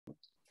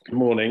Good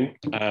morning.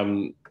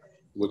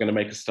 We're going to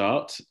make a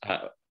start.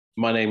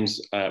 My name's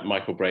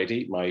Michael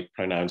Brady. My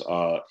pronouns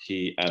are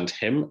he and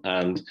him,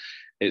 and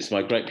it's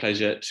my great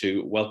pleasure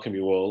to welcome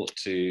you all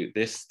to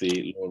this,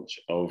 the launch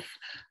of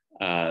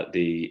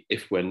the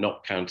If We're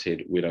Not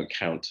Counted, We Don't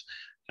Count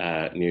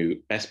new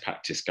best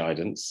practice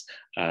guidance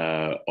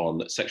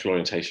on sexual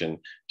orientation,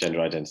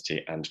 gender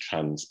identity and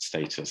trans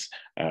status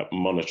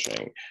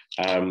monitoring.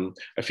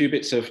 A few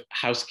bits of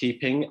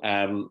housekeeping,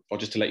 or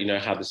just to let you know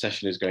how the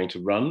session is going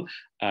to run.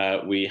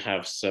 We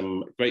have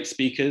some great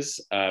speakers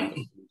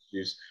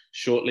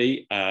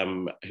shortly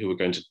who are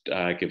going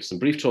to give some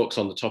brief talks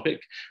on the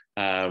topic.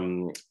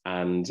 And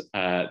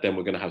then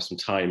we're going to have some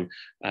time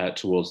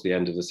towards the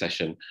end of the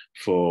session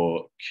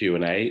for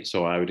Q&A.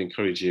 So I would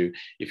encourage you,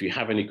 if you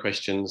have any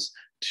questions,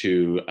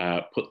 to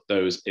put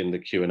those in the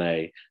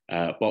Q&A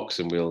box,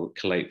 and we'll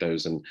collate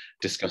those and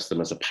discuss them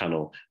as a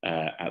panel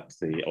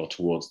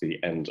towards the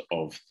end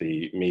of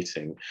the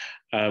meeting.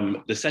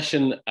 The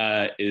session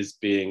is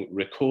being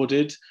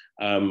recorded,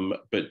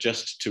 but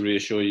just to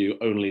reassure you,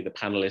 only the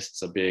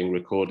panelists are being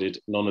recorded.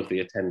 None of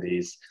the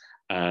attendees'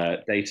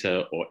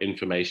 data or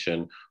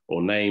information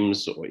or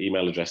names or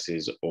email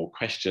addresses or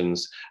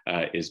questions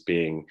is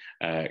being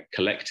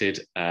collected.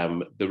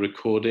 The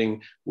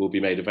recording will be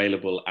made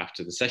available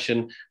after the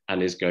session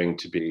and is going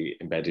to be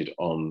embedded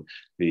on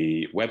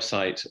the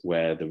website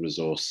where the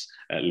resource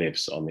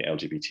lives, on the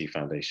LGBT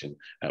Foundation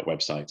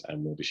website,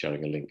 and we'll be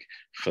sharing a link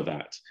for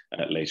that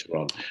later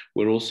on.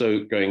 We're also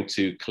going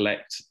to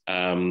collect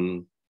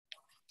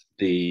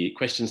the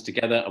questions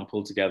together and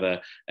pull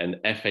together an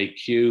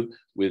FAQ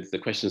with the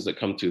questions that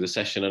come through the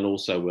session, and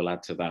also we'll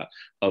add to that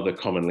other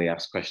commonly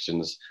asked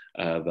questions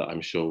that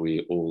I'm sure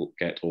we all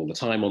get all the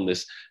time on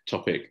this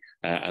topic,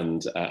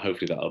 and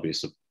hopefully that'll be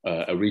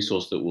a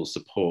resource that will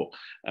support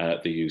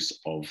the use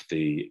of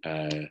the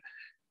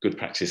good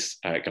practice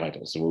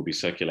guidance, and we'll be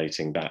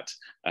circulating that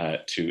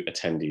to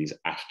attendees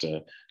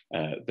after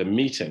the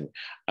meeting.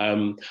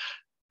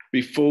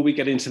 Before we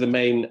get into the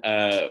main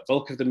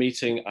bulk of the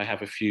meeting, I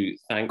have a few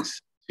thanks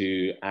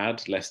to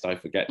add, lest I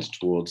forget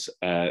towards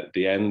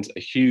the end. A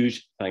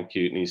huge thank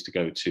you needs to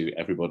go to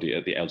everybody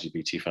at the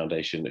LGBT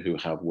Foundation who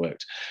have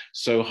worked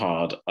so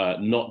hard,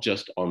 not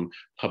just on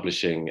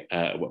publishing,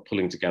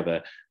 pulling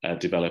together,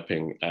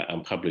 developing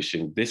and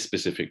publishing this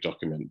specific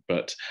document,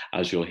 but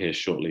as you'll hear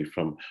shortly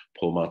from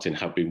Paul Martin,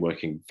 have been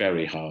working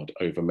very hard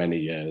over many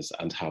years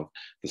and have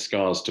the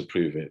scars to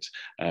prove it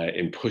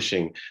in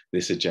pushing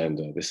this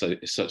agenda. This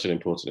is such an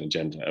important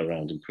agenda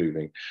around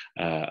improving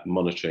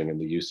monitoring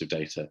and the use of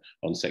data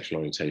on sexual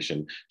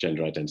orientation,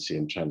 gender identity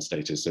and trans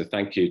status. So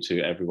thank you to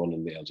everyone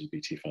in the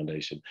LGBT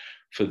Foundation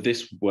for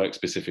this work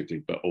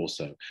specifically, but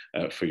also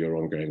for your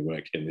ongoing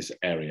work in this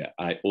area.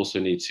 I also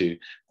need to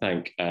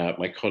thank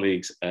my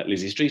colleagues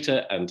Lizzie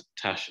Streeter and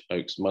Tash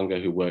Oakes-Munger,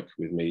 who work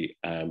with me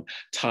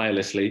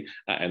tirelessly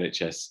at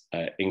NHS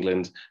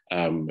England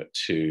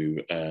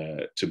to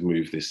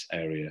move this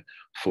area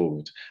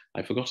forward.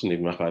 I've forgotten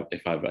even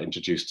if I've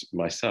introduced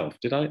myself.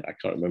 Did I? I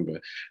can't remember.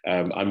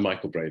 I'm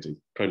Michael Brady,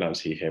 pronouns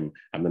he, him.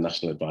 I'm the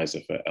National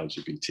Advisor for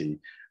LGBT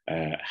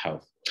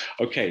Health.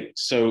 Okay,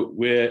 so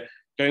we're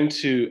going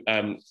to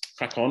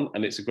crack on,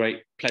 and it's a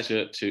great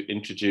pleasure to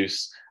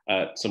introduce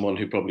someone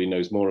who probably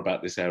knows more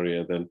about this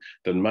area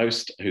than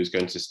most, who's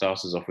going to start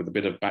us off with a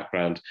bit of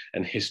background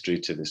and history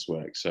to this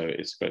work. So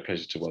it's a great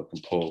pleasure to welcome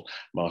Paul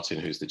Martin,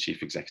 who's the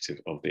Chief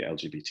Executive of the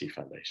LGBT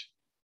Foundation.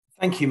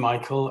 Thank you,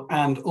 Michael.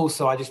 And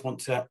also, I just want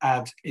to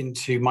add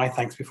into my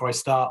thanks before I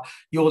start,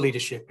 your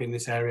leadership in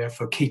this area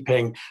for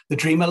keeping the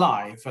dream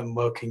alive and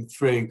working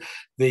through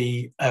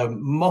the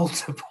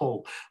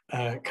multiple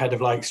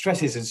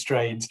stresses and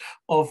strains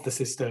of the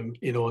system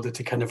in order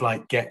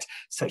to get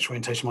sexual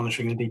orientation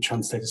monitoring and indeed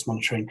trans status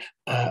monitoring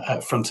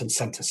front and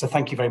centre. So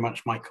thank you very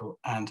much, Michael,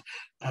 and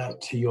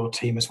to your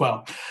team as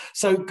well.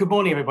 So good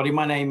morning, everybody.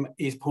 My name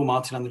is Paul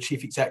Martin. I'm the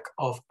Chief Exec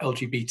of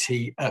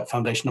LGBT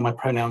Foundation, and my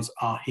pronouns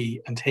are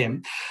he and him.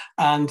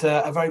 And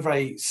a very,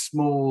 very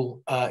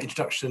small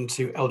introduction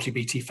to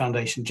LGBT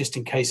Foundation, just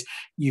in case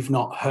you've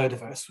not heard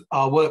of us.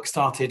 Our work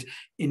started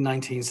in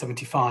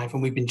 1975,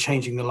 and we've been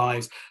changing the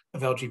lives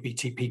of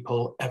LGBT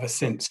people ever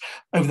since.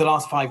 Over the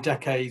last 5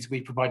 decades,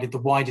 we provided the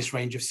widest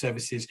range of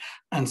services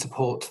and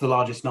support to the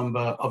largest number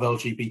of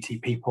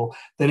LGBT people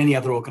than any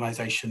other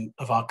organisation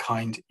of our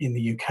kind in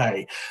the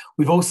UK.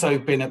 We've also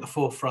been at the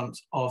forefront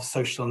of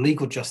social and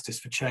legal justice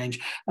for change,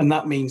 and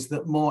that means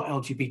that more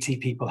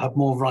LGBT people have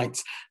more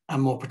rights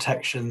and more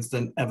protections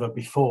than ever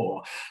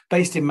before.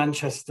 Based in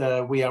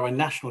Manchester, we are a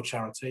national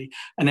charity,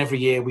 and every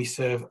year we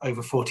serve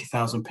over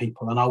 40,000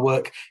 people, and our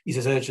work is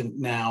as urgent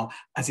now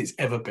as it's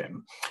ever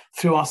been.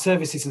 Through our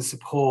services and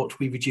support,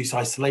 we reduce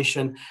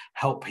isolation,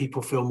 help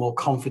people feel more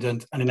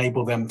confident and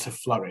enable them to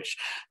flourish.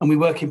 And we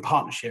work in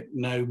partnership,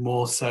 no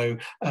more so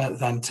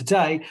than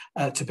today,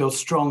 to build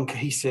strong,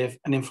 cohesive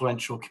and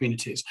influential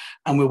communities.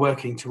 And we're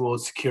working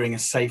towards securing a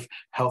safe,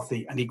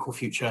 healthy and equal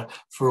future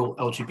for all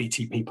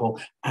LGBT people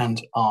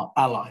and our our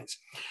allies.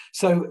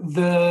 So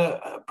the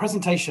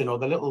presentation, or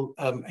the little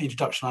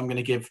introduction I'm going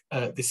to give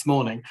this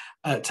morning,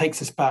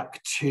 takes us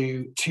back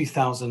to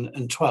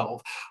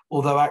 2012,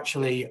 although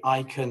actually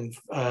I can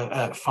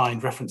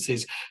find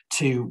references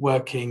to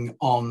working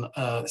on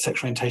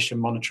sexual orientation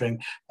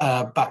monitoring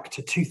back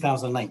to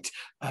 2008,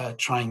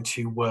 trying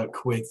to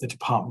work with the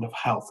Department of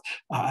Health,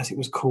 as it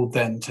was called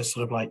then, to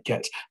sort of like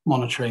get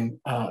monitoring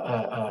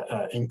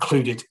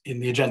included in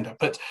the agenda.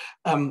 But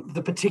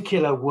the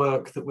particular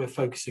work that we're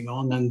focusing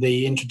on, and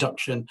the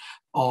introduction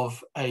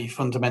of a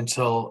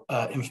fundamental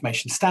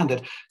information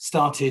standard,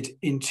 started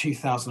in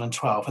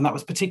 2012, and that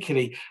was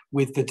particularly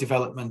with the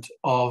development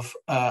of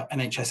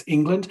NHS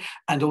England,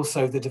 and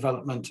also the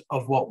development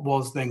of what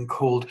was then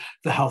called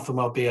the Health and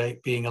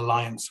Wellbeing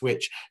Alliance,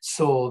 which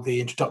saw the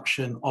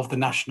introduction of the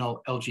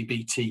National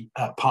LGBT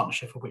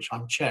Partnership, of which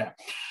I'm chair.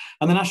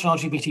 And the National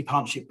LGBT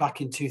Partnership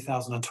back in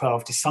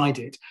 2012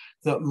 decided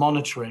that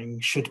monitoring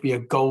should be a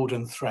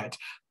golden thread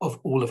of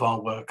all of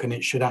our work, and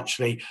it should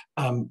actually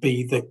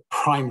be the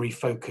primary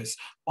focus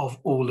of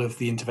all of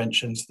the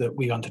interventions that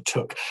we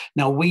undertook.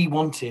 Now, we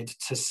wanted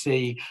to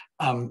see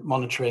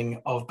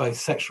monitoring of both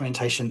sexual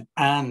orientation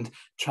and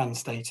trans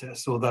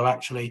status, although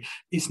actually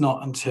it's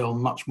not until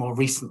much more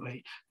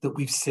recently that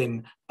we've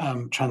seen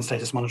trans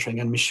status monitoring,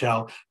 and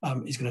Michelle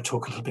is going to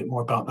talk a little bit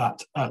more about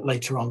that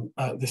later on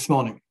this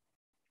morning.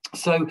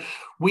 So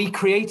we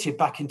created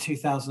back in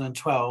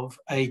 2012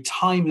 a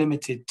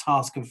time-limited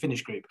task and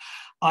finish group.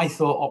 I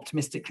thought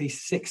optimistically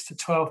 6 to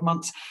 12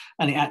 months,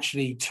 and it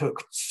actually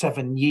took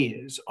 7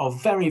 years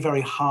of very,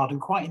 very hard and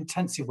quite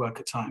intensive work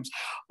at times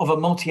of a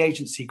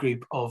multi-agency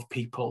group of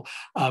people,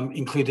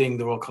 including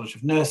the Royal College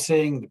of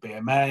Nursing, the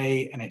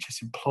BMA,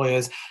 NHS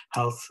employers,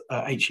 Health,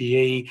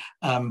 HEE,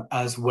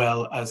 as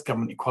well as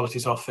Government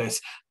Equalities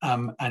Office,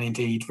 and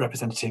indeed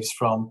representatives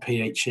from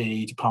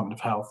PHE, Department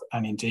of Health,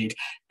 and indeed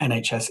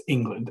NHS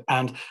England,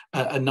 and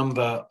a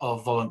number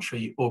of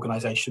voluntary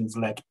organisations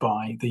led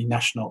by the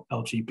National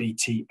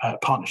LGBT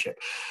Partnership.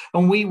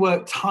 And we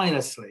worked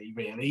tirelessly,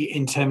 really,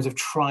 in terms of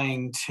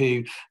trying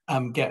to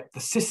get the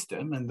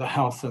system and the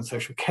health and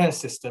social care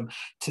system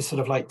to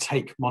sort of like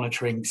take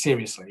monitoring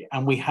seriously.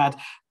 And we had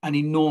an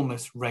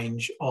enormous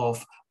range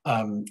of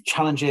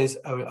challenges,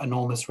 an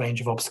enormous range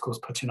of obstacles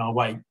put in our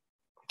way.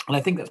 And I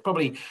think that's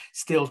probably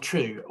still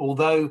true,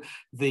 although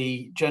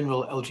the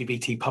general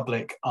LGBT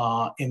public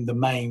are in the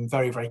main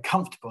very, very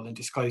comfortable in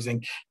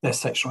disclosing their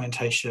sexual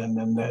orientation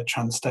and their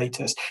trans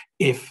status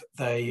if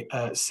they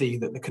see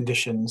that the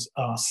conditions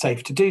are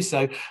safe to do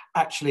so.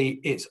 Actually,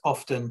 it's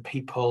often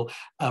people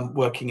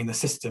working in the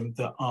system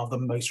that are the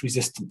most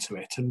resistant to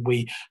it. And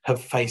we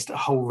have faced a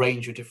whole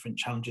range of different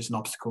challenges and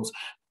obstacles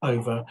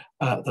over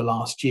the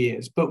last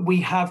years. But we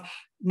have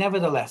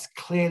nevertheless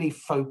clearly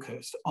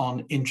focused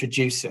on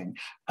introducing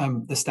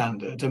the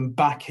standard. And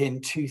back in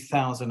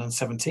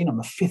 2017, on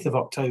the 5th of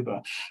October,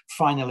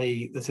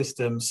 finally the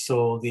system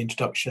saw the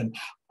introduction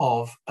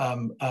of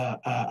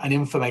an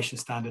information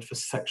standard for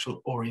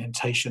sexual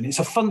orientation. It's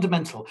a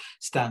fundamental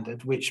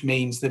standard, which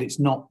means that it's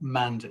not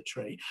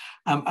mandatory.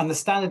 And the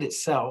standard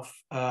itself,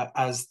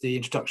 as the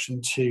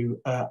introduction to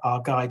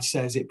our guide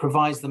says, it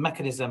provides the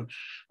mechanism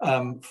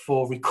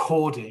for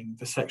recording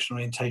the sexual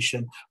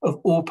orientation of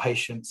all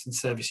patients and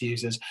service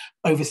users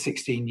over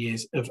 16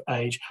 years of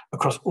age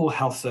across all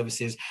health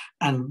services,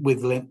 and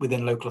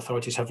within local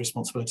authorities have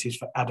responsibilities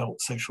for adult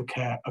social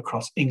care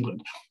across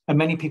England. And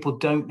many people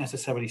don't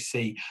necessarily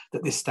see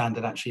that this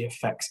standard actually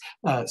affects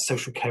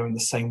social care in the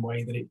same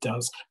way that it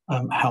does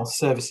health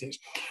services.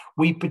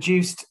 We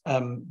produced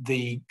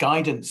the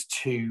guidance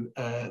to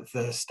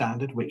the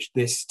standard, which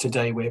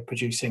today we're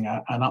producing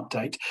an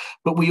update,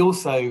 but we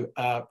also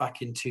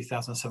back in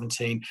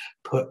 2017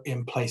 put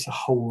in place a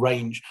whole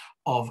range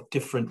of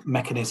different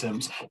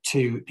mechanisms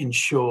to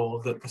ensure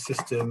that the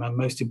system, and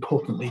most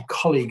importantly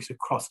colleagues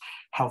across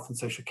health and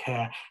social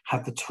care,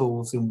 had the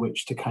tools in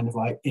which to kind of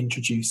like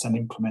introduce and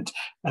implement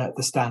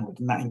the standard.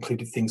 And that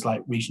included things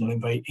like regional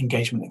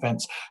engagement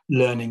events,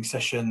 learning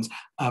sessions,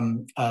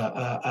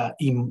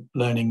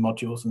 e-learning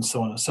modules, and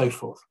so on and so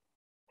forth.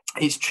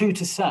 It's true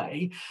to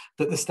say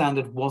that the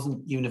standard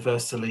wasn't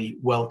universally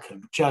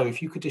welcome. Joe,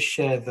 if you could just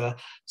share the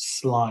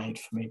slide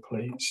for me,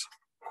 please.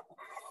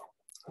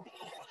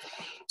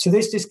 So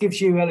this just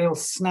gives you a little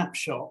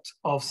snapshot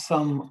of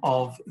some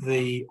of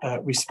the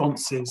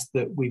responses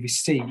that we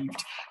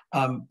received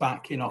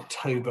back in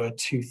October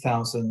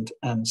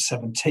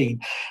 2017.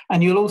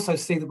 And you'll also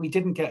see that we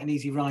didn't get an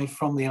easy ride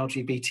from the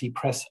LGBT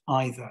press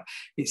either.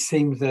 It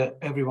seemed that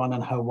everyone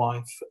and her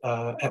wife,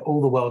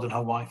 all the world and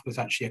her wife, was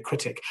actually a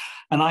critic.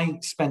 And I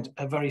spent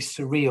a very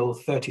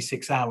surreal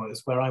 36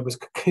 hours where I was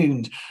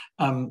cocooned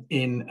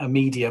in a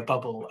media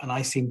bubble, and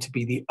I seemed to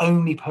be the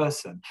only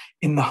person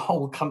in the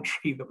whole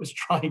country that was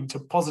trying to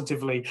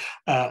positively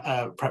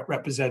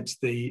represent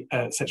the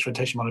sexual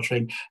orientation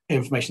monitoring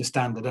information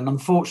standard. And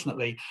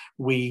unfortunately,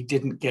 we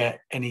didn't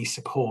get any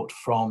support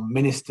from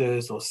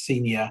ministers or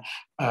senior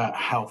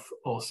health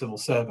or civil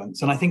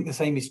servants. And I think the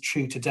same is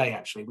true today,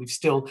 actually. We've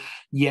still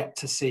yet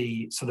to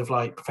see sort of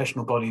like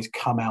professional bodies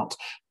come out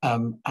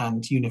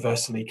and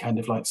universally kind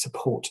of like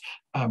support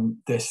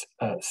this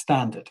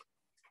standard.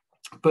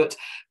 But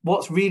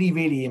what's really,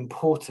 really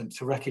important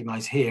to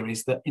recognise here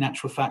is that, in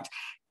actual fact,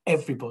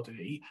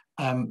 everybody,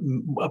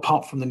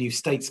 apart from the New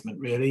Statesman,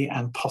 really,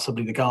 and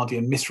possibly the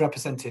Guardian,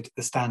 misrepresented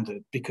the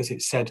standard because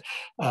it said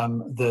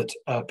that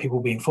people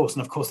were being forced,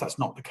 and of course that's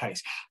not the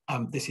case.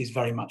 This is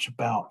very much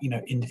about, you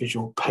know,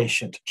 individual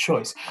patient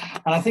choice,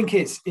 and I think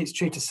it's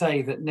true to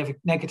say that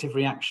negative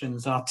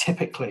reactions are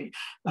typically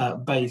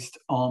based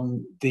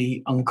on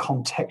the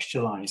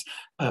uncontextualised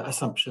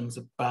assumptions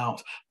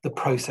about the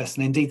process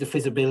and indeed the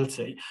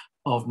feasibility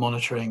of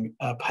monitoring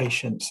a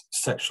patient's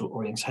sexual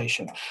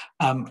orientation.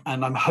 And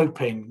I'm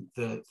hoping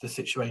that the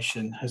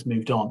situation has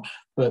moved on,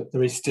 but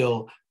there is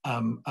still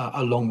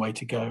a long way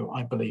to go,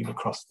 I believe,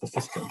 across the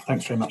system.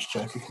 Thanks very much,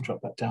 Joe, if you can drop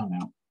that down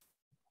now.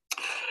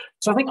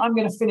 So I think I'm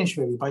going to finish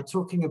really by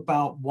talking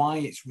about why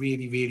it's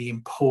really, really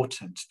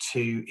important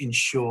to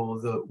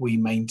ensure that we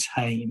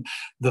maintain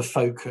the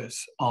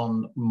focus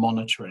on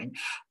monitoring,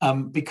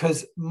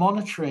 because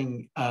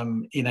monitoring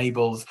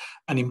enables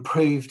an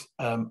improved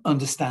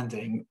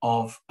understanding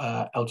of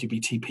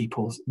LGBT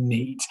people's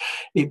needs.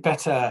 It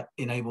better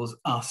enables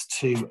us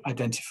to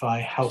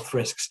identify health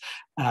risks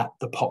at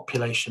the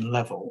population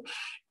level.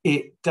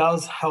 It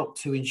does help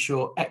to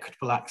ensure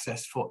equitable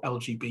access for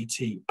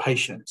LGBT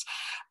patients.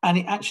 And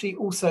it actually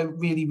also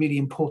really, really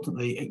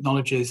importantly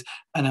acknowledges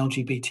an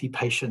LGBT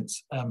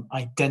patient's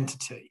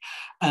identity.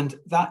 And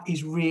that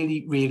is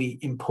really, really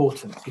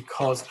important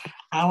because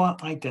our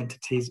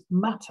identities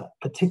matter,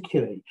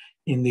 particularly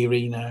in the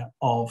arena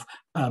of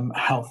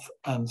health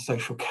and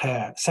social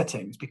care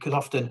settings, because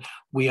often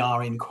we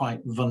are in quite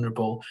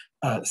vulnerable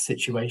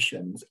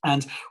situations.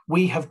 And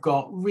we have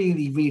got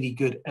really, really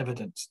good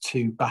evidence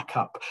to back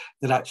up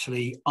that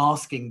actually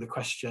asking the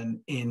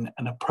question in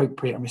an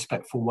appropriate and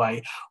respectful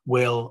way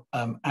will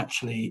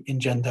actually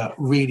engender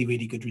really,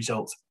 really good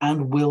results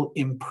and will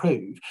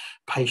improve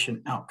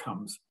patient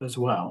outcomes as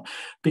well.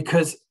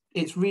 Because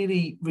it's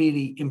really,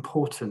 really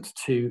important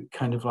to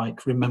kind of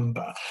like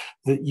remember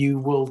that you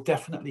will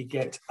definitely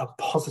get a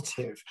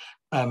positive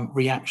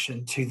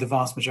reaction to the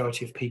vast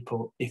majority of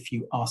people if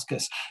you ask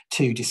us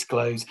to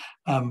disclose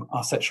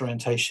our sexual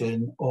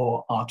orientation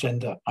or our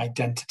gender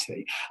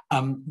identity.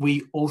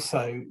 We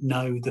also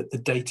know that the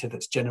data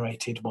that's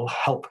generated will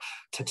help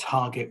to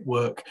target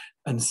work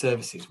and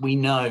services. We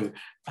know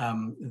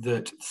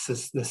that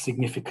the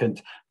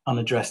significant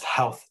unaddressed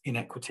health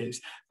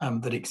inequities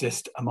that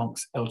exist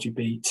amongst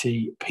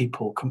LGBT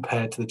people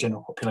compared to the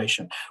general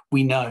population.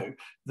 We know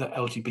that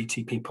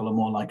LGBT people are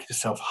more likely to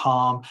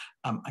self-harm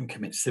and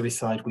commit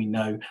suicide. We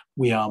know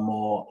we are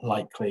more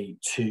likely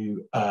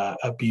to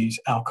abuse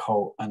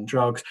alcohol and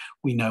drugs.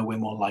 We know we're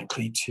more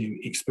likely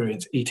to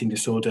experience eating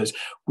disorders.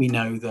 We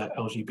know that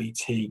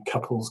LGBT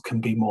couples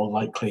can be more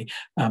likely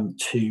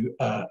to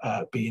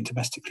be in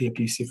domestically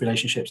abusive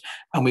relationships.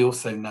 And we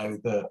also know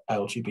that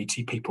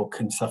LGBT people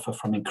can suffer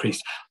from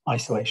increased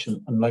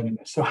isolation and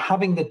loneliness. So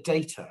having the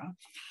data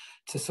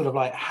to sort of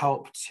like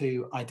help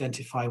to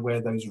identify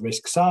where those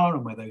risks are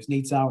and where those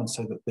needs are, and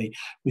so that the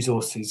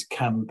resources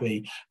can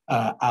be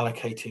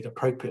allocated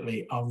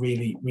appropriately are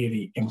really,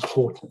 really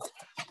important.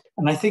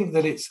 And I think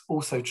that it's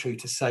also true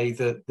to say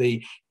that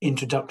the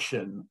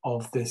introduction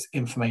of this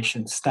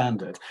information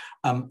standard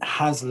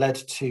has led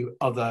to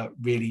other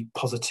really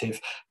positive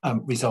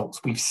results.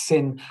 We've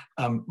seen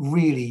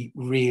really,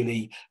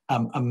 really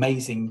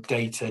amazing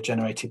data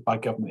generated by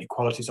Government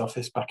Equalities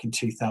Office back in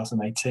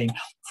 2018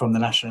 from the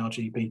National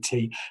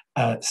LGBT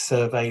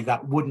survey.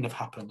 That wouldn't have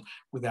happened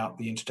without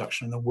the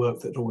introduction and the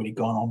work that had already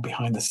gone on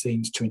behind the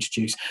scenes to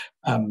introduce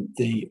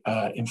the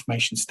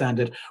information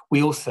standard.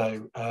 We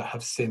also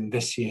have seen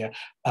this year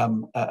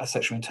a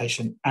sexual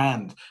orientation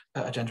and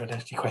a gender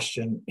identity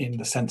question in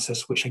the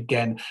census, which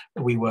again,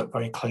 we work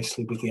very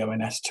closely with the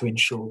ONS to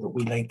ensure that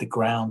we laid the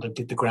ground and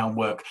did the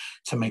groundwork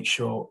to make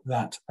sure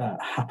that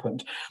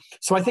happened.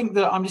 So I think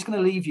that I'm just going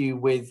to leave you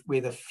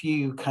with a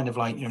few kind of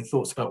like,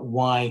 thoughts about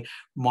why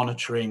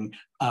monitoring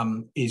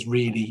is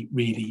really,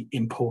 really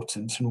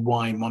important and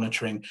why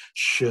monitoring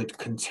should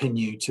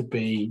continue to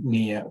be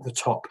near the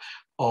top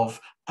of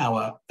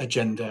our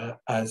agenda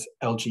as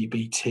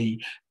LGBT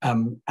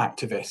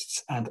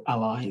activists and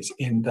allies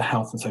in the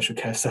health and social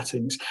care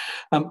settings.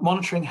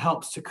 Monitoring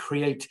helps to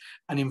create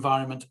an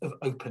environment of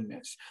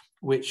openness,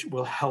 which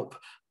will help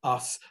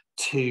us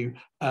to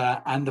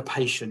and the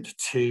patient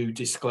to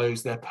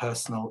disclose their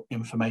personal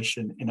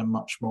information in a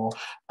much more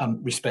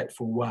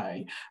respectful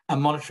way.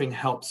 And monitoring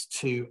helps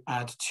to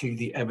add to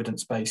the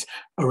evidence base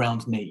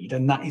around need.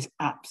 And that is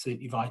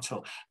absolutely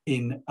vital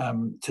in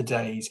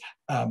today's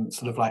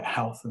sort of like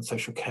health and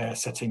social care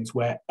settings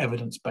where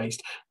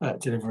evidence-based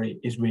delivery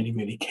is really,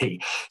 really key.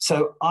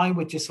 So I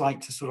would just like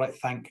to sort of like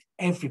thank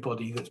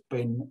everybody that's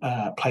been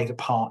played a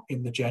part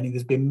in the journey.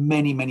 There's been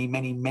many, many,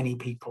 many, many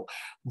people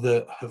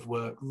that have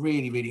worked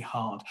really, really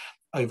hard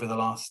over the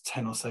last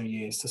 10 or so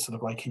years to sort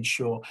of like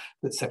ensure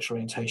that sexual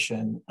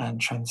orientation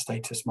and trans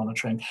status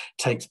monitoring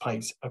takes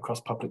place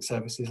across public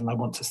services. And I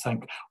want to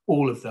thank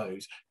all of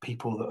those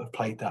people that have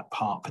played that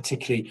part,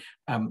 particularly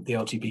the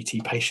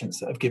LGBT patients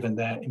that have given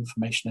their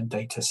information and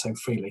data so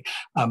freely.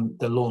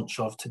 The launch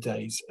of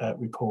today's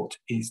report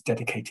is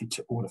dedicated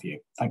to all of you.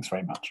 Thanks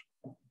very much.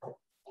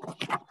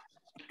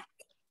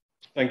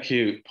 Thank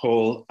you,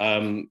 Paul.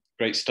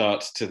 Great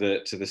start to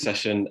the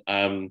session.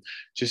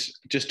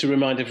 Just to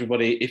remind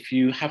everybody, if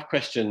you have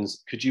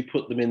questions, could you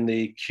put them in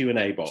the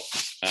Q&A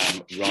box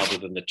rather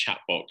than the chat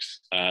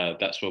box?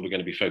 That's where we're going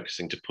to be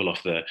focusing to pull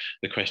off the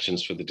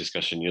questions for the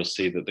discussion. You'll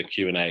see that the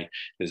Q&A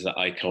is the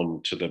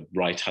icon to the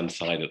right-hand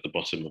side at the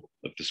bottom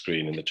of the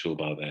screen in the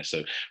toolbar there.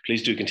 So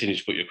please do continue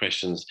to put your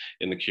questions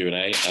in the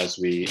Q&A as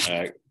we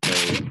go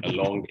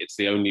along. It's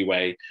the only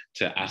way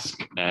to ask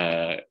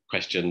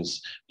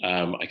questions.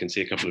 I can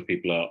see a couple of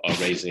people are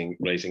raising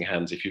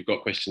hands. If you've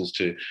got questions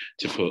to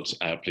put,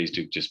 please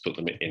do just put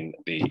them in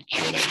the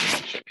Q&A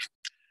section.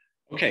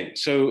 Okay,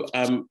 so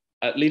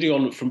leading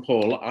on from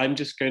Paul, I'm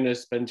just going to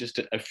spend just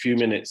a few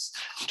minutes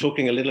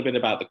talking a little bit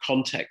about the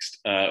context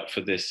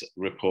for this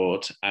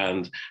report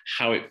and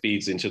how it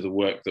feeds into the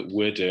work that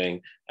we're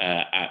doing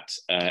at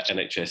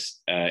NHS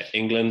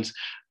England.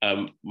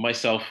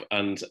 Myself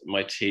and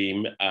my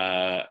team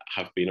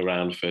have been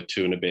around for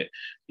 2 and a bit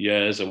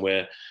years, and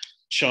we're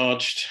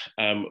charged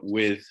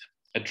with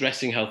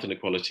addressing health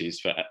inequalities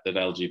that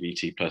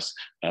LGBT plus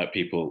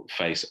people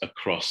face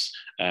across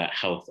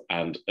health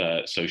and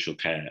social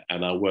care.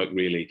 And our work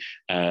really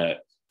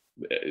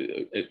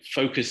it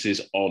focuses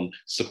on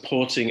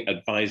supporting,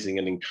 advising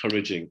and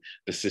encouraging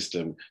the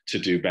system to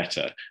do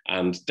better.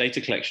 And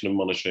data collection and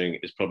monitoring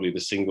is probably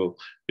the single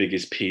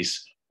biggest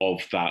piece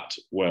of that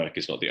work.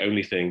 It's not the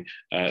only thing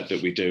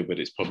that we do, but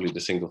it's probably the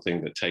single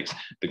thing that takes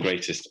the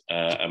greatest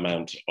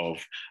amount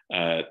of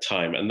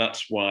time. And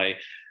that's why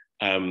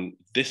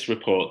this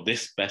report,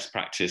 this best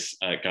practice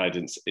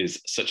guidance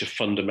is such a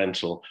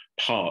fundamental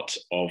part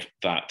of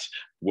that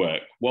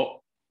work. What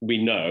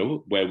we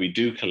know, where we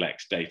do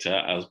collect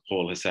data, as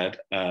Paul has said,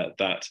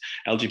 that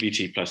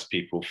LGBT plus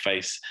people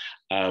face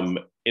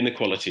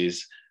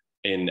inequalities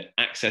in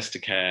access to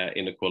care,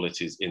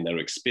 inequalities in their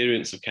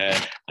experience of care,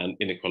 and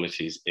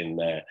inequalities in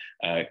their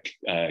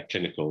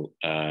clinical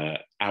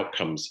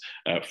outcomes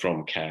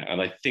from care.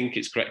 And I think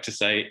it's correct to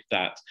say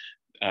that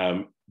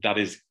that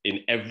is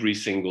in every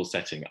single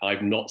setting.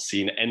 I've not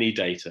seen any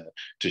data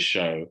to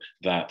show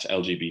that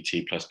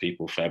LGBT plus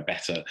people fare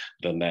better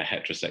than their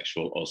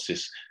heterosexual or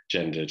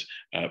cisgendered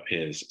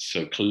peers.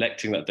 So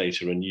collecting that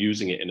data and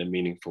using it in a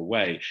meaningful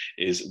way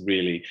is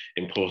really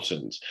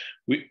important.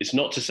 It's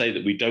not to say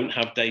that we don't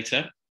have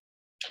data,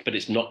 but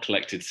it's not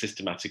collected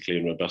systematically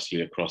and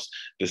robustly across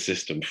the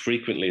system.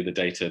 Frequently, the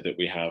data that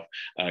we have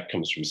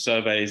comes from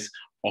surveys,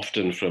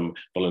 often from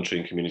voluntary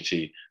and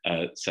community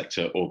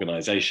sector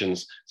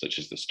organisations, such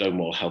as the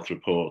Stonewall Health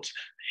Report,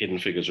 Hidden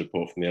Figures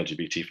Report from the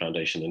LGBT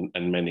Foundation,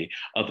 and many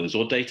others,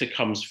 or data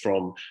comes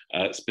from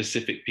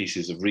specific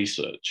pieces of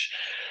research.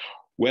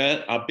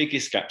 Where our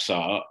biggest gaps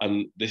are,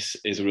 and this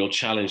is a real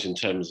challenge in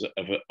terms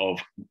of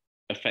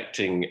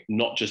affecting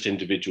not just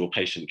individual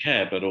patient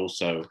care, but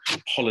also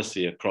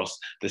policy across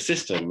the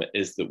system,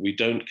 is that we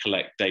don't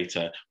collect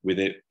data with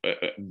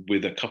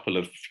a couple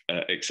of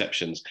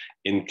exceptions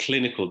in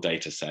clinical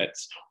data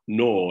sets,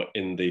 nor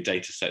in the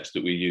data sets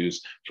that we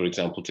use, for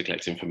example, to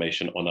collect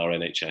information on our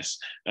NHS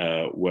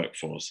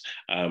workforce.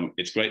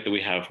 It's great that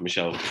we have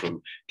Michelle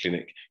from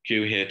Clinic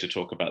Q here to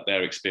talk about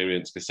their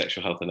experience, because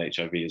sexual health and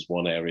HIV is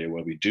one area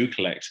where we do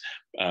collect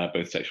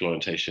both sexual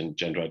orientation,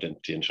 gender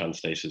identity and trans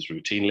status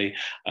routinely.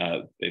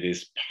 It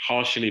is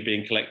partially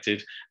being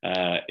collected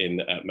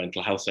in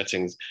mental health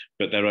settings,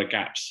 but there are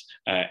gaps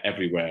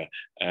everywhere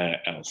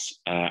else.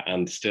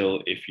 And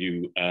still, if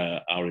you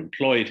are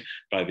employed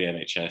by the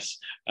NHS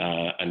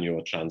and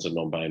you're trans and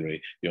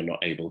non-binary, you're not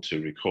able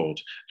to record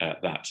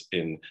that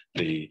in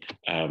the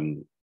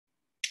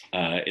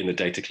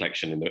data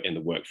collection in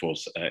the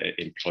workforce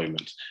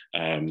employment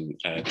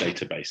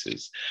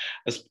databases.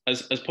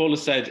 As Paul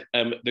has said,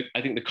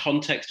 I think the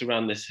context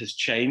around this has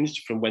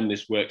changed from when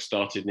this work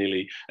started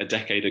nearly a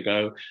decade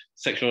ago.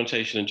 Sexual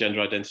orientation and gender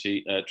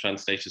identity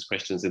trans status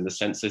questions in the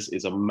census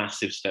is a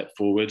massive step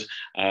forward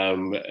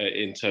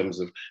in terms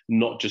of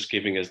not just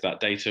giving us that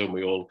data, and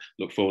we all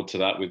look forward to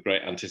that with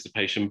great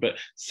anticipation, but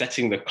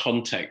setting the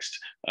context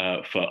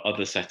for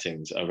other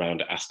settings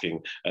around asking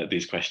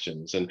these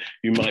questions. And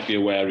you might be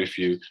aware, if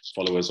you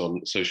follow us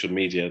on social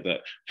media,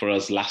 that for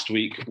us last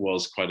week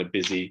was quite a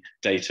busy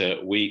data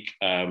week.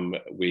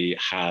 We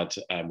had,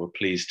 we're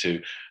pleased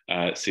to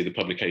see the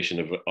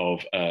publication of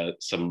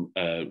some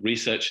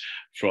research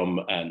from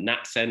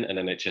NatSen and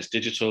NHS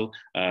Digital,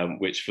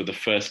 which for the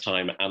first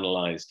time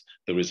analysed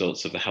the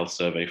results of the health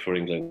survey for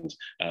England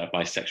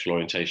by sexual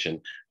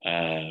orientation.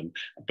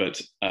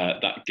 But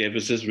that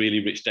gives us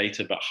really rich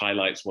data, but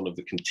highlights one of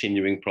the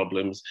continuing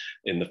problems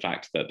in the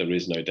fact that there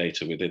is no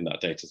data within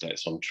that data set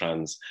on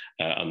trans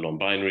and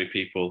non-binary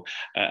people.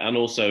 And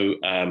also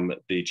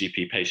the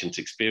GP Patient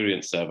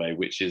Experience Survey,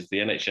 which is the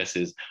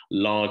NHS's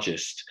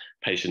largest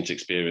patient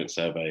experience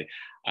survey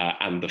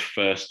and the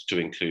first to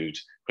include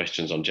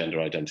questions on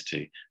gender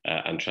identity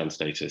and trans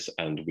status,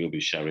 and we'll be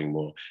sharing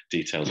more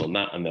details on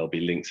that, and there'll be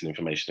links and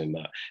information in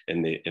that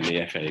in the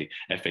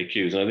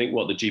FAQs. And I think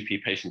what the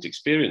GP Patient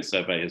Experience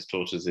Survey has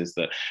taught us is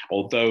that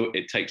although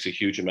it takes a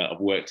huge amount of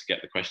work to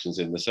get the questions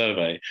in the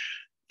survey,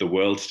 the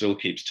world still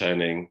keeps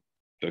turning.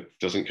 That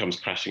doesn't come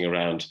crashing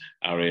around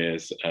our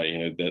ears.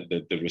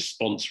 The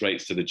response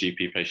rates to the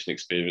GP Patient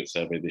Experience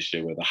Survey this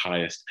year were the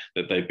highest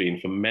that they've been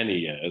for many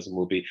years, and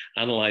we'll be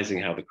analysing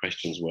how the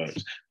questions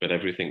worked, but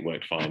everything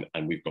worked fine,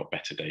 and we've got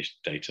better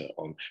data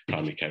on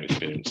primary care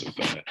experience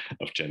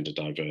of gender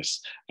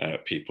diverse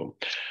people.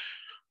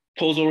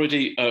 Paul's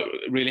already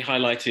really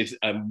highlighted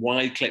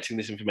why collecting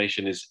this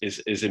information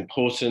is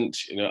important.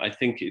 I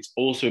think it's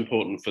also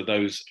important for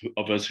those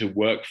of us who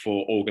work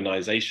for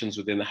organisations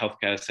within the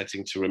healthcare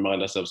setting to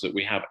remind ourselves that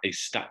we have a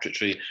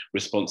statutory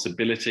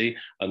responsibility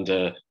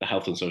under the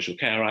Health and Social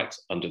Care Act,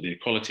 under the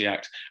Equality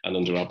Act, and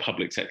under our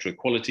public sector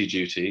equality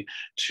duty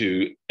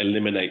to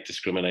eliminate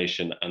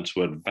discrimination and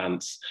to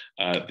advance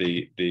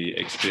the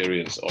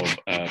experience of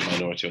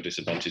minority or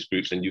disadvantaged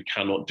groups. And you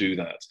cannot do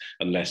that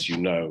unless you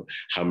know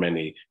how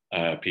many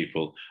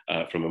people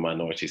from a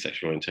minority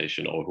sexual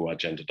orientation or who are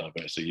gender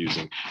diverse are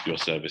using your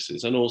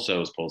services. And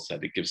also, as Paul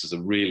said, it gives us a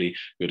really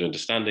good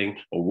understanding,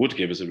 or would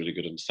give us a really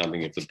good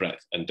understanding, of the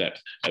breadth and depth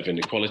of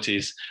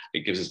inequalities.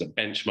 It gives us a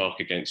benchmark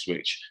against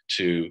which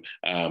to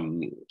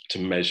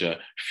measure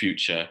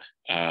future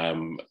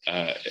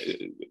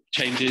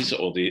changes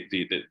or the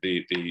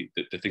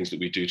things that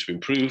we do to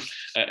improve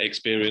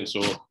experience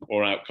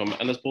or outcome.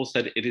 And as Paul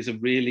said, it is a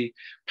really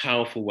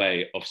powerful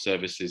way of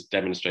services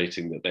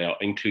demonstrating that they are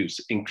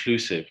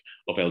inclusive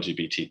of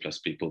LGBT plus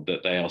people,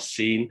 that they are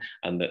seen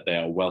and that they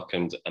are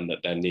welcomed and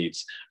that their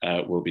needs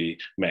will be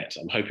met.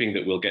 I'm hoping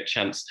that we'll get a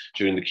chance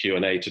during the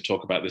Q&A to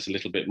talk about this a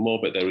little bit more,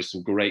 but there is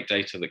some great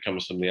data that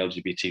comes from the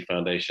LGBT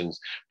Foundation's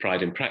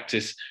Pride in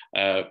Practice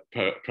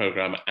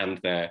programme and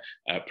their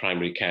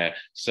primary care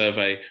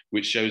survey,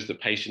 which shows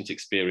that patient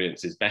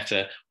experience is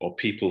better, or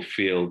people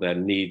feel their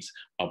needs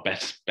are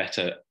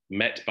better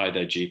met by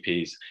their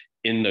GPs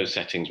in those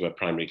settings where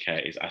primary care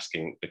is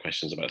asking the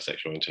questions about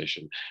sexual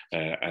orientation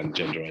and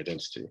gender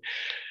identity.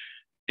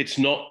 It's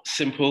not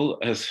simple,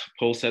 as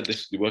Paul said.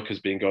 This work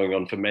has been going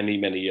on for many,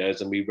 many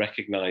years, and we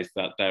recognise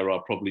that there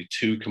are probably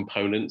two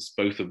components,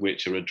 both of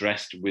which are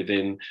addressed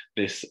within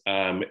this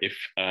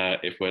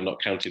if we're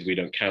not counted, we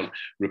don't count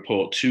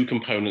report. Two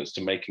components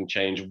to making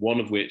change,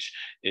 one of which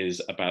is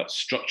about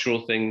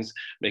structural things,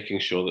 making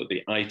sure that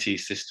the IT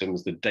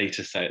systems, the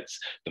data sets,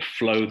 the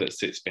flow that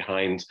sits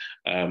behind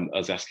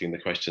us asking the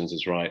questions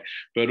is right,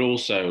 but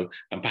also,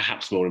 and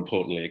perhaps more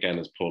importantly, again,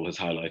 as Paul has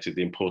highlighted,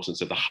 the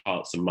importance of the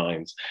hearts and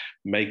minds,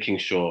 making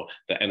sure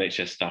that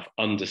NHS staff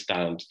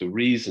understand the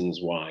reasons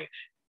why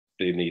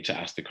they need to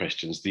ask the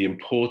questions, the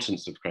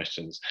importance of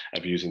questions,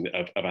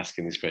 of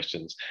asking these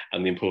questions,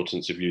 and the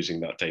importance of using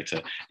that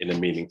data in a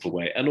meaningful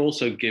way, and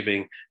also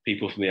giving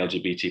people from the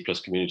LGBT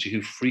plus community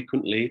who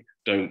frequently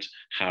don't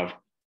have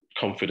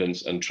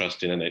confidence and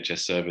trust in NHS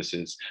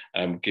services,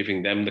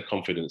 giving them the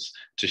confidence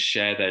to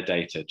share their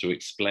data, to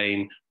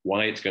explain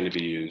why it's going to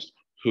be used,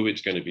 who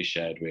it's going to be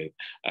shared with,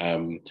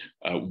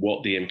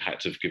 what the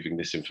impact of giving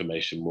this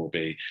information will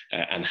be,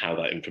 and how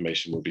that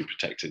information will be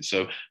protected.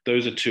 So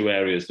those are two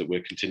areas that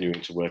we're continuing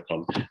to work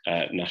on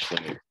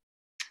nationally.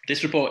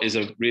 This report is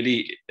a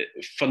really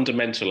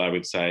fundamental, I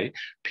would say,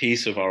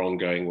 piece of our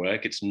ongoing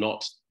work. It's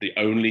not the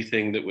only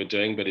thing that we're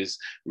doing, but is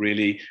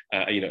really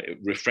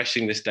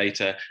refreshing this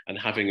data and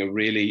having a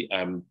really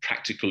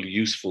practical,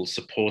 useful,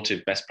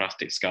 supportive best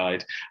practice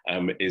guide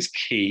is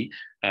key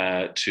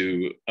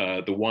to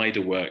the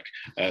wider work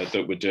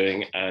that we're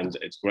doing. And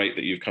it's great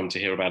that you've come to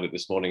hear about it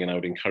this morning, and I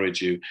would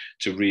encourage you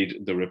to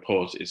read the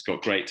report. It's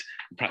got great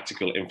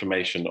practical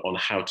information on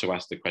how to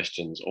ask the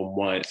questions, on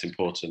why it's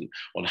important,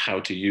 on how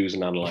to use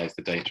and analyse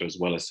the data, as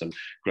well as some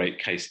great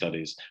case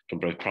studies from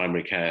both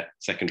primary care,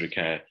 secondary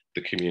care,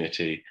 the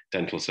community,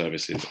 dental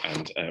services,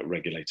 and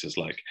regulators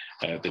like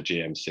the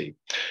GMC.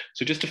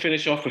 So just to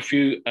finish off, a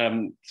few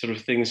sort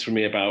of things for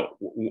me about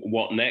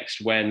what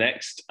next, where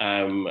next.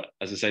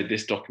 As I say,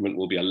 this document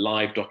will be a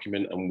live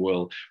document and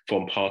will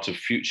form part of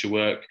future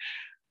work.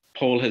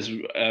 Paul has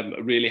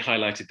really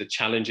highlighted the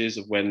challenges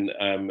of when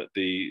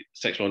the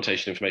Sexual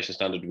Orientation Information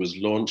Standard was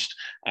launched,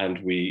 and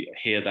we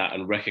hear that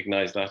and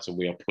recognise that, and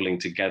we are pulling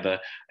together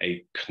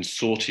a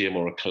consortium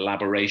or a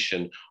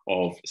collaboration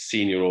of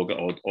senior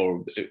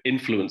or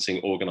influencing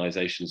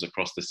organizations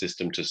across the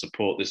system to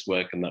support this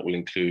work, and that will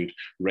include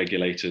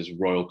regulators,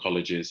 royal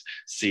colleges,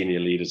 senior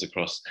leaders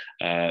across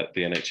the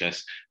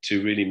NHS,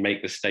 to really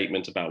make the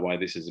statement about why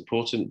this is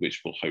important,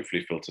 which will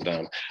hopefully filter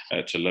down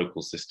to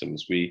local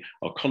systems. We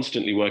are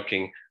constantly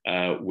working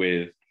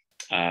with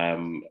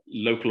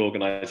local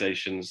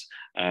organisations,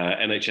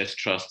 NHS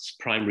trusts,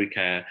 primary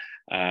care,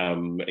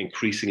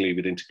 increasingly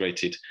with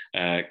integrated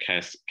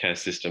care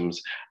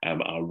systems.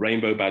 Our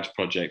Rainbow Badge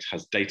project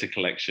has data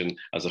collection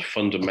as a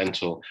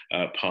fundamental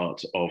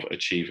part of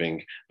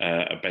achieving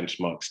a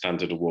benchmark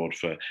standard award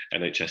for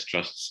NHS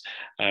trusts.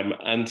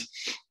 And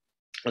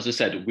as I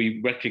said, we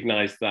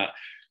recognise that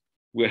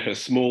we're a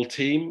small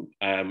team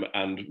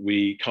and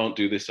we can't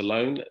do this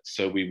alone,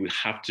 so we will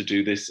have to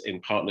do this in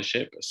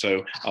partnership.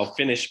 So I'll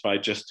finish by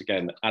just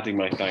again adding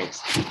my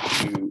thanks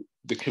to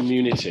the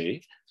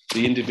community,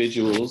 the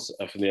individuals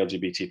from the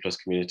LGBT plus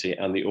community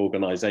and the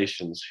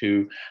organisations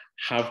who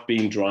have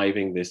been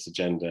driving this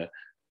agenda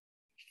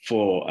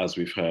for, as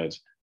we've heard,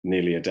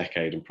 nearly a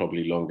decade and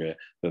probably longer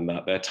than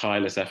that. Their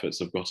tireless efforts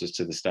have got us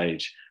to the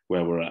stage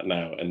where we're at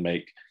now and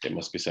make, it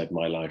must be said,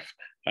 my life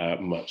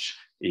much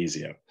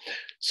easier.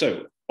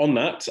 So on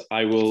that,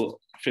 I will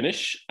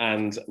finish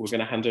and we're going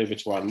to hand over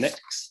to our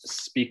next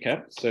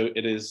speaker. So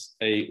it is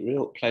a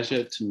real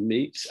pleasure to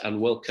meet and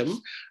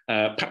welcome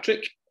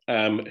Patrick,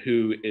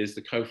 who is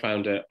the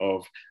co-founder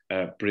of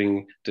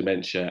Bring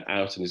Dementia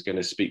Out and is going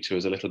to speak to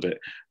us a little bit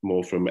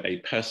more from a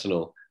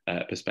personal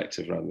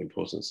perspective around the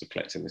importance of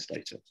collecting this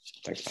data.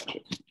 Thanks,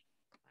 Patrick.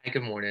 Hi,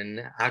 good morning.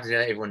 I have to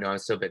let everyone know I'm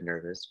still a bit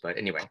nervous, but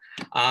anyway,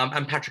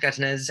 I'm Patrick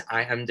Etenez.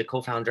 I am the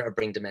co-founder of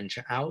Bring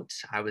Dementia Out.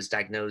 I was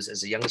diagnosed as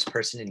the youngest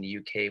person in the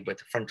UK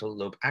with frontal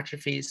lobe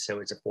atrophy,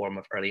 so it's a form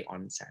of early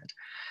onset.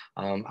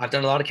 I've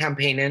done a lot of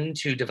campaigning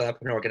to develop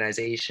an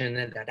organization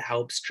that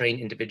helps train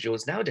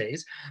individuals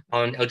nowadays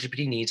on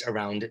LGBT needs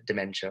around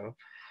dementia.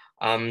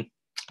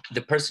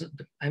 There's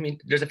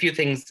a few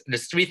things,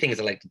 there's three things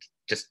I'd like to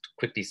just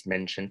quickly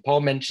mention.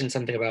 Paul mentioned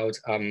something about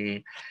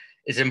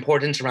it's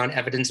important around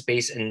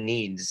evidence-based and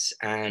needs.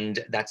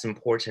 And that's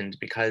important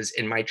because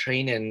in my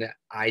training,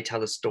 I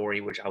tell a story,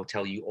 which I'll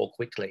tell you all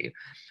quickly.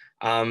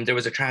 There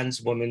was a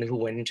trans woman who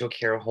went into a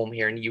care home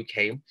here in the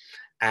UK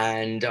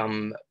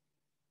and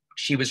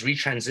she was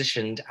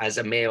retransitioned as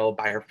a male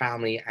by her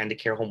family and the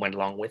care home went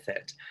along with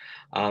it.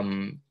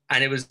 And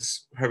it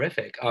was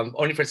horrific,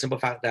 only for the simple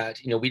fact that,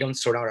 we don't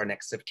sort out our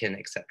next of kin,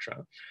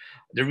 etc.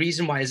 The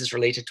reason why this is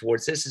related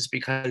towards this is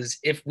because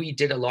if we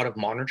did a lot of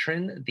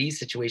monitoring, these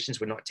situations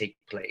would not take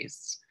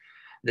place.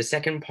 The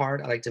second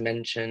part I like to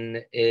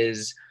mention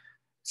is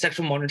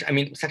sexual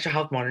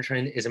health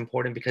monitoring is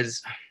important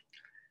because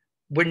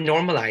we're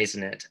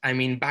normalizing it. I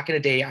mean, back in the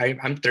day,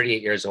 I'm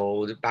 38 years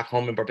old. Back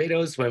home in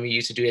Barbados, when we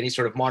used to do any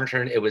sort of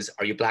monitoring, it was,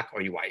 are you Black or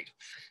are you white?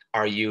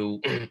 Are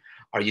you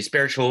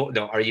spiritual?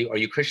 No, are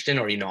you Christian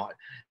or are you not?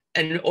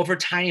 And over a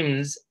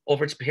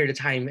period of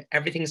time,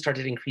 everything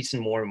started increasing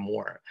more and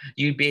more.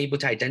 You'd be able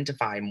to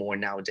identify more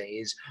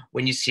nowadays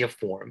when you see a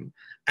form.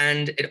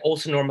 And it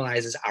also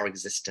normalizes our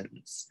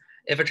existence.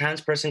 If a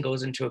trans person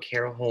goes into a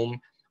care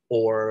home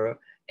or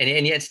in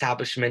any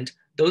establishment,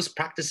 those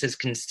practices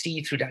can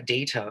see through that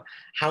data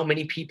how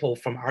many people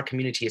from our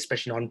community,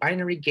 especially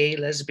non-binary, gay,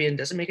 lesbian,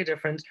 doesn't make a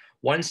difference.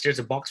 Once there's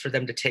a box for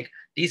them to tick,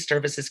 these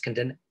services can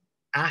then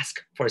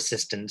ask for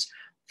assistance.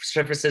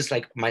 Services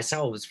like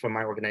myself from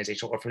my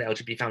organization or from the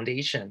LGBT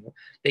Foundation,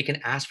 they can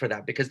ask for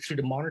that because through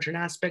the monitoring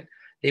aspect,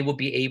 they will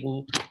be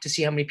able to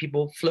see how many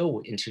people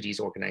flow into these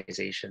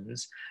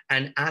organizations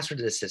and ask for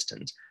the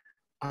assistance.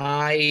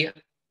 I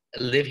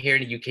live here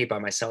in the UK by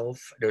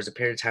myself. There was a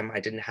period of time I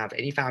didn't have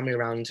any family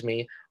around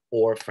me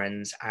or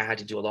friends. I had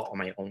to do a lot on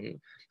my own.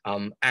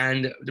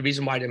 And the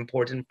reason why it's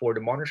important for the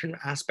monitoring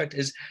aspect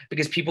is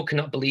because people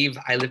cannot believe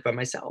I live by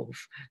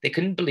myself. They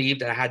couldn't believe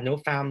that I had no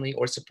family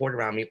or support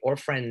around me or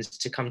friends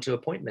to come to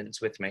appointments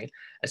with me,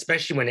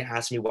 especially when they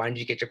asked me, why did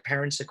you get your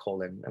parents to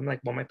call in? I'm like,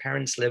 well, my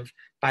parents live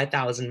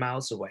 5,000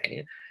 miles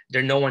away.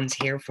 No one's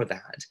here for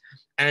that.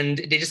 And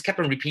they just kept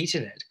on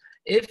repeating it.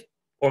 If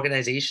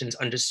organizations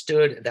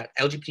understood that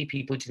LGBT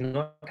people do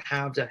not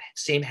have the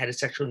same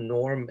heterosexual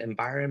norm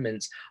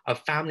environments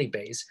of family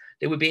base,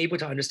 they would be able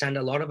to understand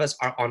a lot of us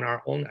are on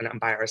our own and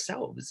by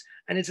ourselves.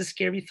 And it's a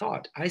scary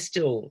thought. I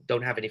still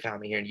don't have any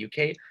family here in the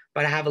UK,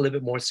 but I have a little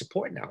bit more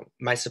support now.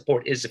 My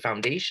support is the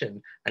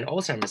foundation and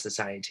Alzheimer's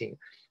Society,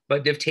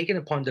 but they've taken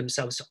upon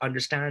themselves to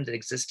understand the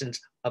existence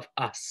of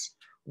us.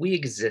 We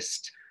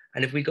exist.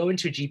 And if we go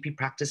into GP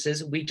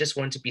practices, we just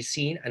want to be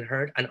seen and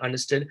heard and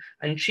understood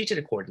and treated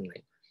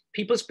accordingly.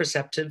 People's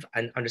perceptive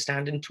and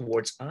understanding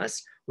towards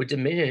us would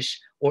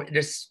diminish, or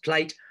there's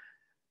slight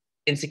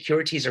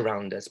insecurities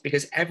around us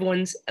because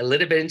everyone's a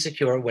little bit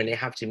insecure when they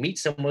have to meet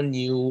someone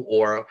new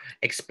or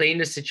explain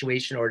the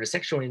situation or the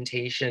sexual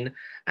orientation.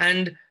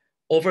 And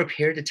over a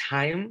period of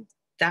time,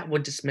 that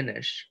would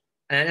diminish.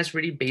 And that's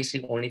really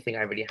basically the only thing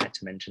I really had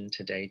to mention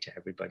today to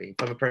everybody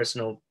from a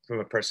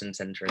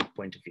person-centered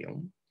point of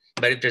view.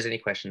 But if there's any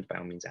questions, by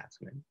all means,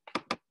 ask me.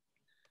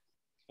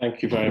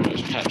 Thank you very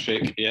much,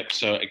 Patrick. Yep,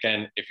 so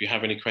again, if you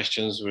have any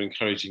questions, we're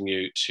encouraging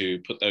you to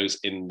put those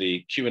in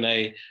the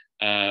Q&A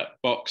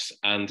box.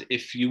 And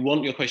if you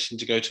want your question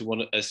to go to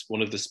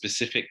one of the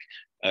specific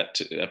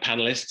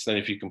panelists, then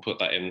if you can put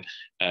that in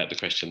the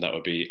question, that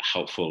would be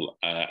helpful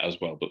as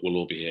well. But we'll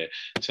all be here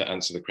to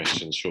answer the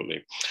questions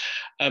shortly.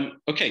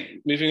 Okay,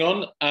 moving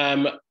on.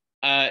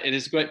 It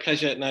is a great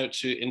pleasure now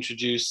to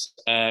introduce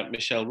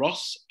Michelle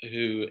Ross,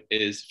 who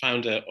is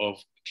founder of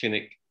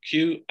Clinic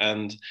Q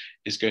and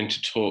is going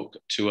to talk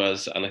to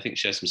us, and I think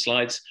share some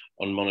slides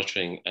on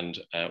monitoring and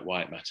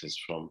why it matters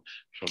from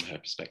her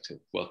perspective.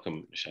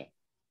 Welcome, Michelle.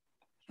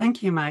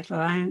 Thank you, Michael.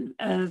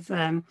 As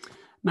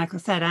Michael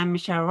said, I'm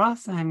Michelle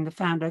Ross. I'm the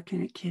founder of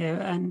Clinic Q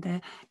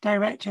and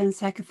director and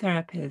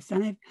psychotherapist.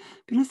 And I've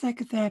been a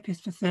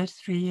psychotherapist for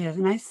 33 years.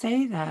 And I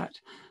say that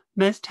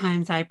most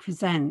times I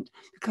present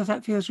because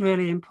that feels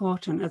really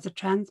important as a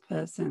trans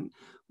person.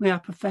 We are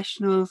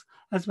professionals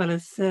as well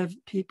as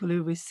people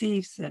who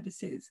receive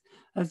services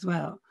as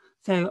well.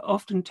 So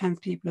often trans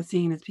people are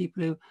seen as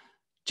people who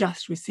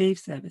just receive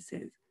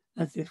services,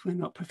 as if we're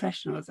not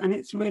professionals. And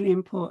it's really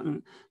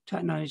important to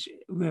acknowledge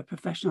we're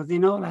professionals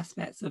in all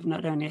aspects of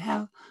not only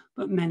health,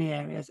 but many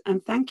areas.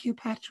 And thank you,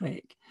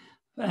 Patrick.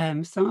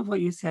 Some of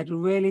what you said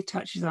really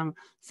touches on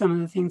some of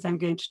the things I'm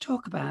going to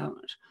talk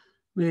about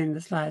within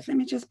the slides. Let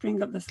me just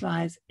bring up the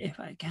slides if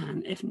I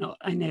can. If not,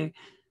 I know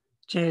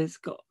Joe's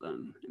got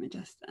them. Let me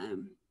just,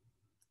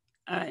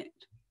 all right.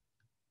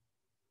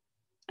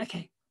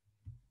 Okay.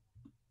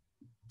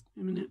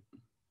 A minute.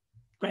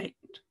 Great.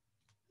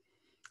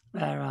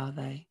 Where are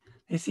they?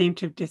 They seem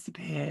to have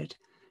disappeared.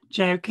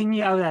 Joe, can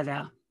you, oh, there they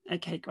are.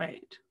 Okay,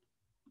 great.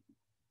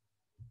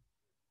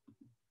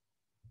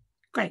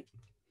 Great.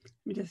 Let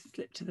me just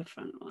slip to the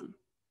front one.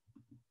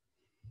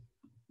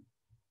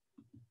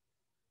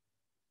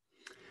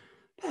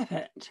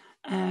 Perfect.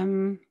 I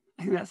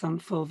think that's on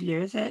full view,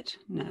 is it?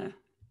 No.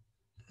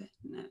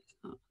 No, it's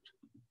not.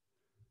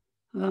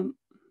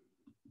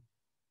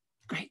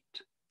 Great.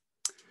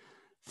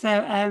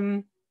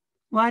 So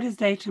why does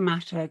data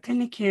matter?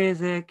 Clinic Q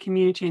is a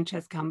community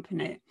interest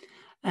company,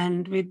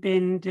 and we've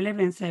been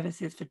delivering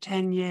services for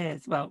 10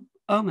 years, well,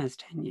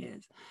 almost 10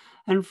 years.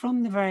 And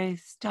from the very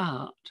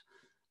start,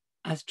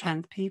 as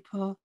trans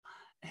people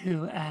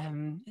who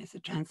is a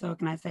trans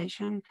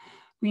organization,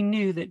 we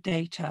knew that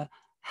data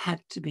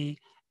had to be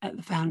at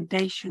the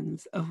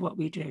foundations of what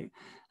we do.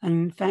 And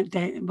in fact,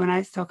 when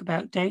I talk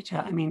about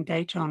data, I mean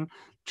data on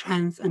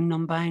trans and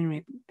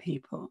non-binary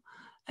people.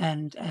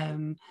 And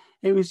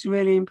it was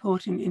really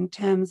important in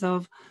terms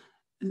of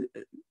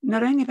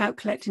not only about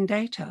collecting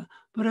data,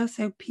 but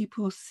also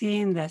people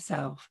seeing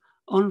themselves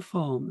on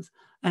forms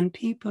and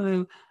people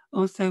who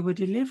also were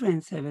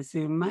delivering services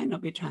who might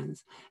not be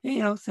trans.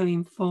 It also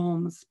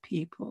informs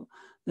people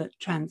that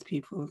trans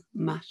people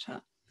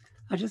matter.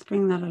 I'll just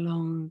bring that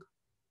along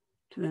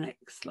to the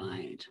next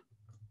slide.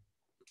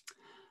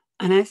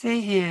 And I say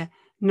here,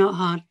 not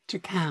hard to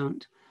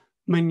count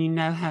when you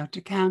know how to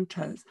count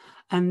us.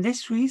 And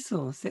this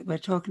resource that we're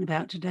talking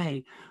about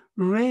today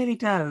really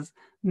does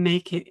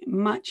make it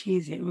much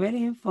easier. It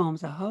really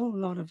informs a whole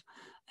lot of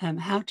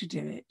how to do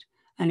it.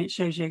 And it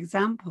shows you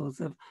examples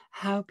of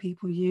how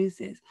people use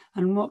this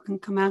and what can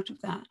come out of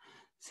that.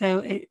 So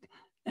it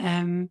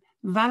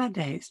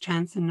validates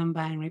trans and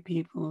non-binary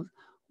people's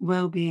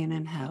well-being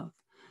and health.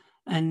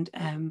 And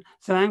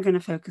so I'm going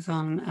to focus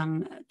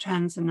on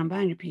trans and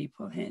non-binary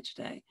people here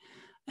today.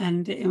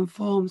 And it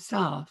informs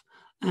staff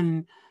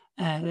and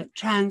that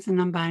trans and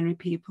non-binary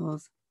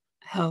people's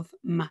health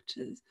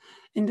matters.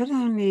 And not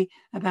only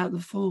about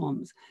the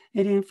forms,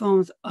 it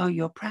informs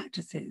your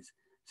practices.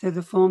 So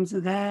the forms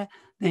are there,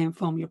 they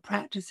inform your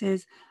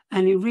practices,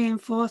 and it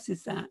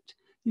reinforces that.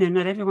 You know,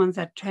 not everyone's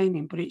had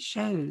training, but it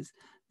shows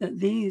that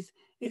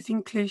it's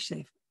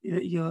inclusive,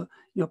 that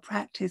your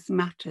practice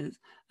matters,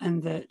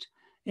 and that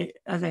it,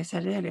 as I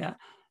said earlier,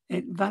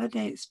 it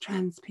validates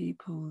trans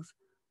people's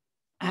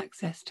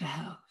access to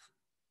health.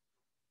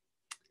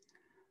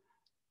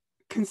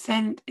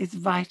 Consent is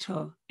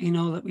vital in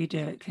all that we do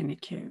at Clinic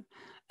Q.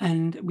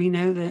 And we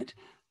know that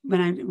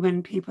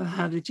when people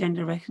have the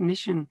Gender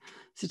Recognition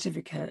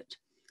Certificate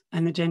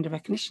and the Gender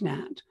Recognition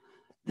Act,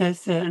 there's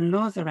certain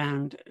laws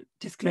around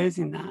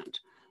disclosing that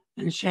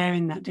and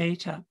sharing that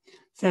data.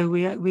 So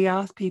we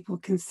ask people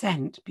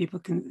consent. People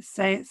can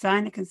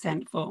sign a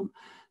consent form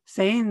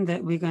saying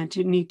that we're going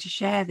to need to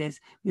share this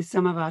with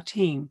some of our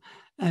team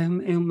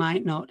who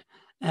might not,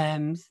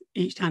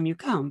 each time you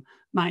come,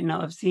 might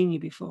not have seen you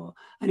before.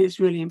 And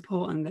it's really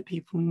important that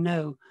people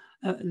know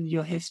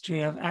your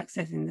history of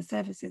accessing the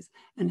services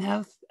and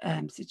health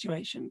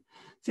situation.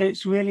 So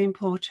it's really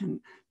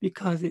important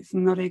because it's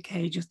not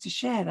okay just to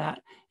share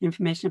that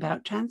information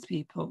about trans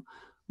people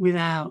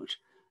without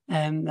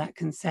that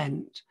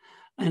consent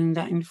and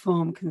that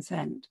informed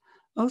consent.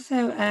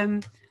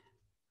 Also,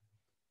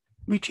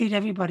 we treat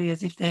everybody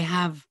as if they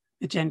have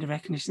a gender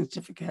recognition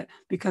certificate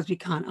because we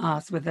can't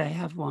ask whether they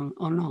have one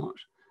or not.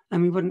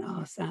 And we wouldn't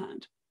ask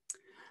that.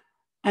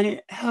 And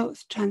it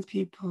helps trans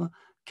people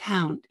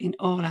count in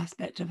all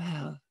aspects of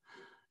health.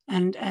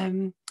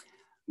 And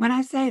when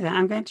I say that,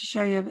 I'm going to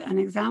show you an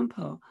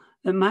example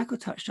that Michael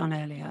touched on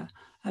earlier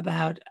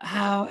about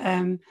how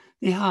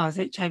the HARS,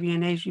 HIV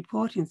and AIDS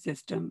reporting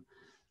system,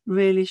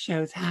 really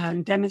shows how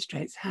and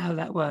demonstrates how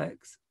that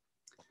works.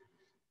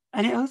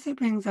 And it also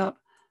brings up,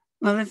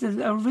 well, there's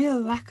a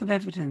real lack of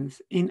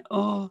evidence in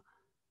all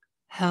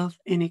health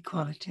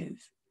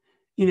inequalities.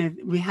 You know,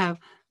 we have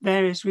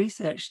various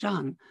research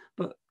done,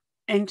 but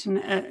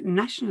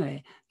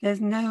nationally, there's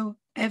no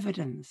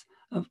evidence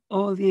of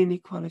all the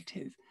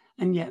inequalities.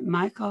 And yet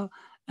Michael,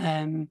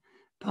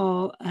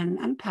 Paul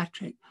and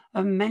Patrick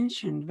have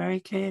mentioned very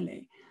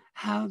clearly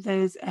how there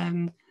is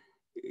a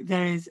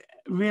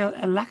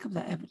lack of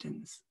that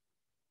evidence.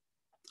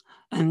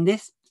 And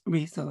this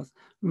resource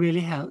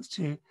really helps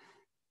to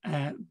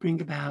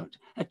bring about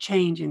a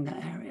change in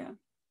that area.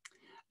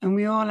 And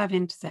we all have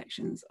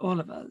intersections, all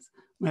of us,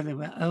 whether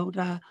we're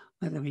older,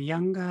 whether we're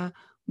younger,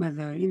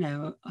 whether, you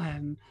know,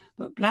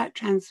 but Black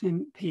trans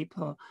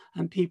people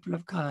and people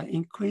of colour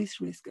increased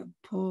risk of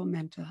poor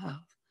mental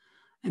health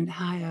and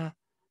higher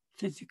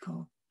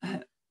physical,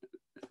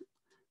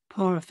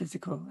 poorer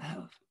physical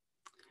health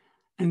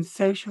and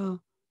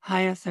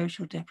higher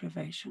social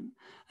deprivation.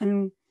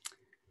 And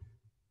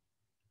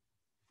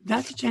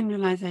that's a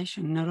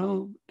generalization. Not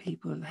all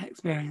people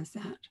experience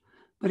that,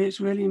 but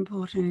it's really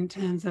important in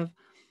terms of,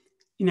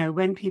 you know,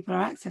 when people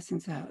are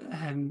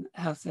accessing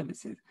health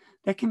services,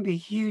 there can be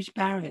huge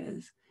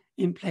barriers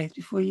in place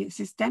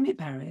systemic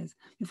barriers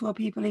before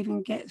people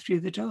even get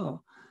through the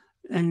door.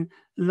 And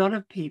a lot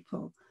of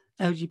people,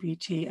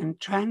 LGBT and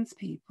trans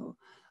people,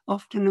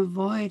 often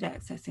avoid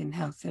accessing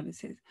health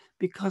services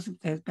because of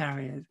those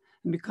barriers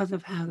and because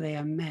of how they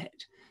are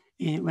met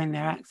when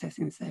they're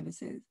accessing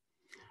services.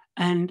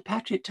 And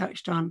Patrick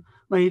touched on,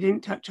 well, you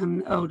didn't touch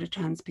on older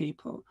trans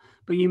people,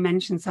 but you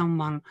mentioned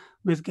someone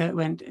went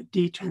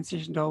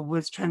detransitioned or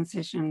was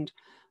transitioned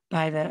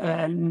by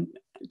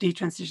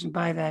detransitioned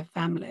by their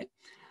family.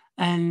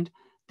 And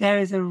there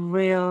is a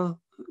real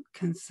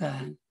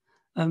concern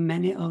of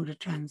many older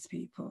trans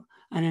people.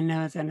 And I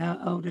know as an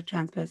older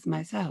trans person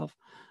myself,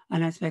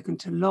 and I've spoken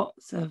to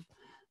lots of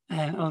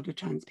older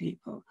trans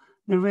people,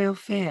 the real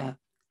fear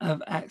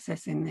of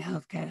accessing the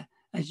healthcare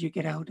as you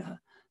get older.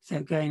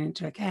 So going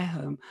into a care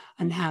home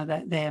and how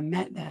that they are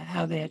met there,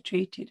 how they are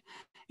treated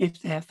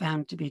if they are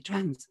found to be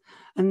trans.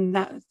 And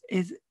that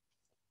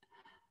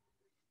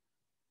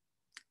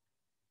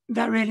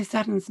really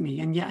saddens me.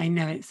 And yet I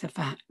know it's a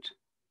fact.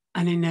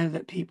 And I know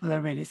that people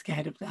are really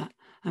scared of that.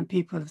 And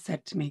people have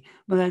said to me,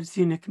 well, I'd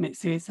sooner commit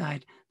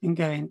suicide than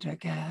go into a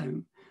care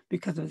home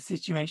because of the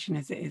situation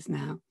as it is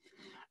now.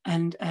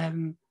 And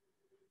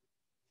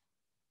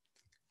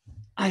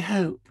I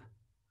hope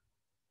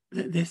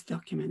that this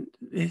document,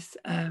 this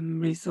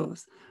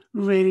resource,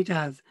 really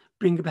does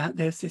bring about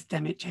those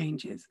systemic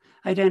changes.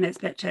 I don't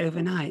expect it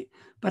overnight,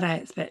 but I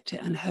expect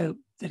it and hope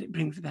that it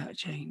brings about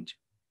change.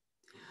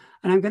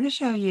 And I'm going to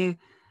show you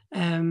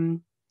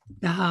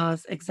the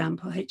HARS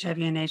example, HIV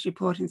and AIDS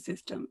reporting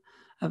system,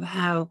 of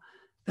how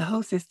the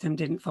whole system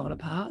didn't fall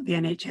apart. The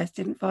NHS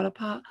didn't fall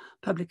apart.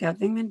 Public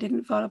Health England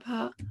didn't fall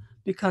apart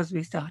because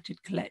we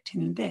started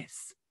collecting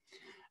this.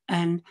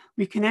 And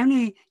we can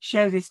only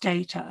show this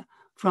data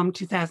from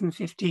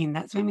 2015.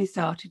 That's when we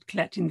started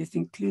collecting this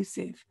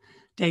inclusive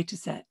data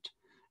set.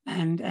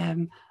 And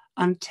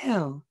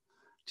until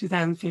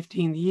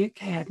 2015, the UK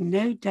had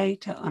no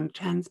data on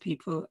trans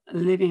people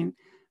living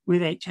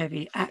with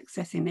HIV,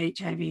 accessing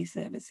HIV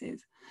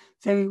services.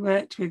 So we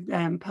worked with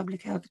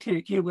Public Health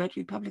Clinic, you worked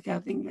with Public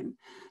Health England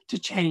to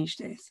change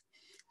this.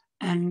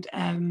 And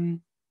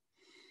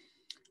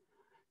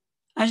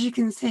as you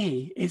can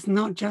see, it's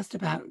not just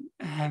about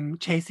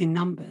chasing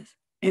numbers.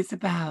 It's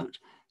about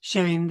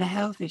showing the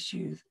health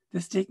issues, the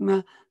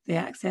stigma, the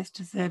access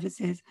to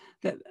services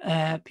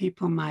that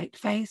people might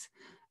face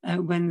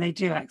when they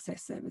do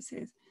access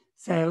services.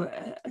 So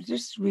I'll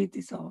just read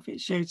this off.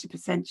 It shows the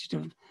percentage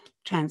of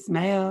trans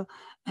male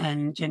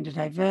and gender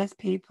diverse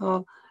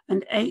people,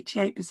 and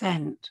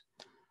 88%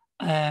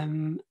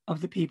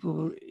 of the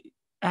people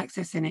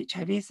accessing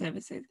HIV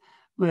services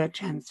were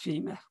trans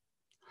female.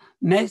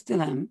 Most of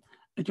them,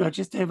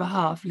 just over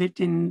half,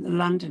 lived in the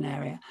London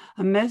area,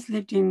 and most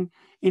lived in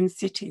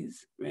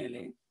cities,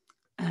 really.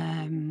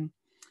 And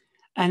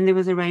there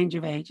was a range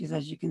of ages,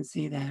 as you can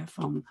see there,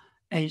 from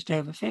aged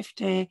over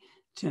 50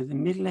 to the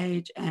middle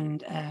age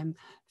and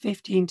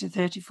 15 to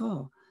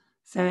 34.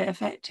 So it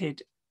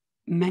affected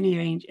many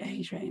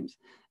age ranges.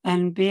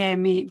 And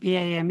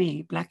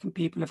BAME, Black and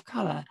people of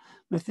colour,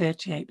 were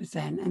 38%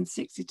 and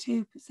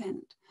 62%.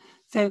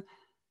 So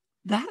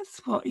that's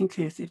what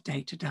inclusive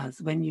data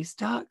does. When you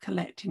start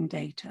collecting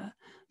data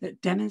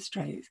that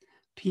demonstrates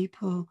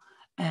people,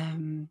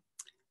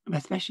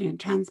 especially in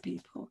trans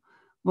people,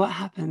 what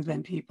happens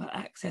when people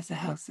access a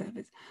health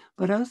service,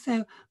 but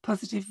also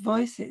positive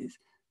voices.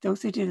 They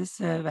also did a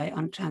survey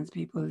on trans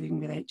people living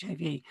with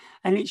HIV,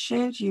 and it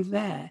showed you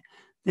there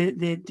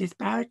the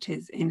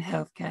disparities in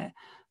healthcare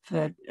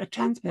for a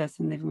trans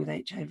person living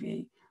with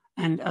HIV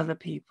and other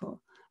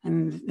people,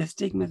 and the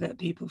stigma that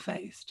people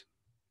faced.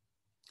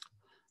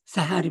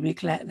 So how did we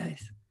collect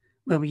this?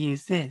 Well, we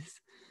use this.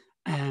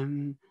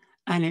 and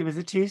it was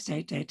a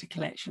two-stage data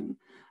collection.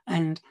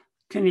 And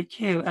Clinic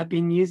Q have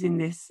been using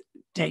this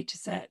data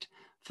set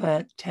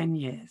for 10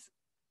 years.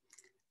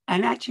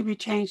 And actually we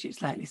changed it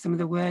slightly. Some of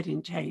the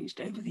wording changed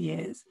over the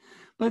years,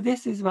 but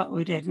this is what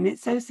we did. And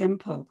it's so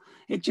simple.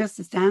 It just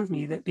astounds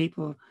me that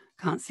people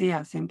can't see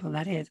how simple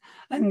that is.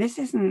 And this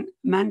isn't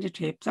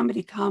mandatory. If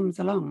somebody comes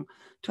along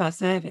to our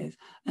service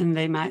and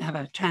they might have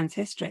a trans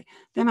history,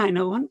 they might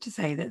not want to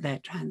say that they're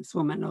trans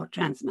woman or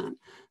trans man.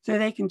 So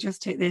they can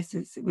just take this,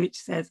 which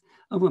says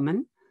a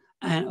woman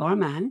or a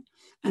man.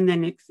 And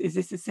then is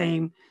this the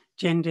same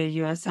gender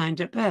you are assigned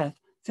at birth?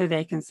 So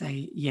they can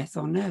say yes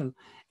or no.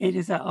 It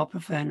is that I'll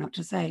prefer not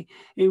to say.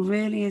 It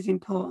really is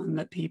important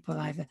that people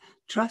either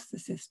trust the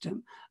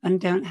system and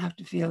don't have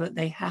to feel that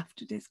they have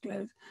to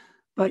disclose.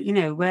 But, you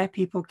know, where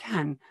people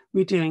can,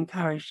 we do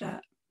encourage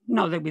that.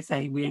 Not that we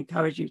say we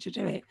encourage you to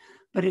do it,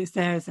 but it's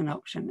there as an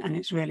option, and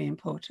it's really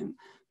important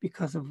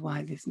because of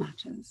why this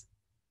matters.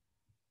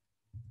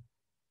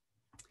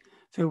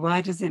 So why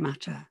does it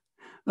matter?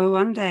 Well,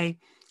 one day,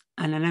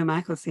 and I know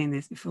Michael's seen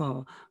this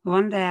before, but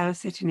one day I was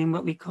sitting in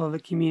what we call the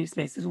community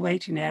space, as a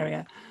waiting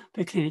area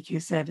for Clinic Q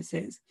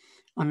services.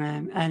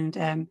 And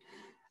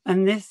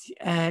this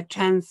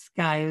trans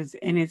guy who's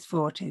in his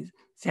 40s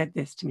said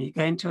this to me,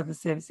 going to other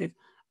services,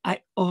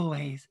 I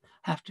always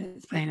have to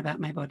explain about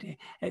my body,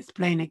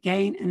 explain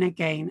again and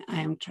again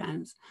I am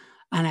trans,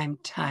 and I'm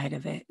tired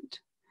of it.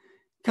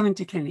 Coming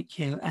to Clinic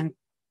Q and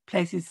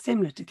places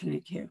similar to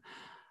Clinic Q,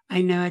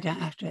 I know I don't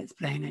have to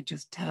explain, I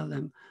just tell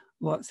them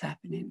what's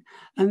happening.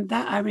 And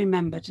that I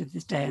remember to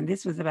this day, and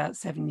this was about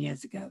 7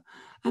 years ago,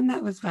 and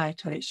that was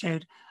vital. It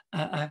showed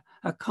a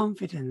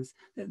confidence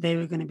that they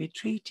were going to be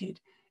treated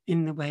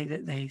in the way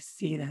that they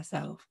see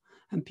themselves,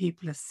 and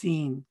people are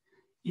seen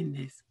in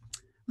this.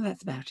 Well,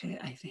 that's about it,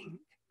 I think.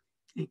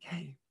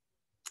 Okay.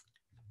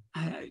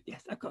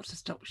 Yes, I've got to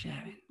stop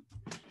sharing.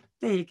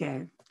 There you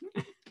go.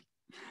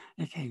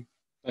 Okay.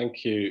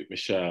 Thank you,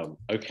 Michelle.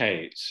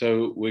 Okay,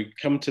 so we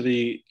come to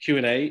the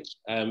Q&A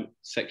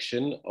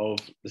section of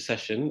the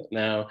session.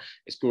 Now,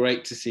 it's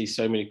great to see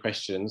so many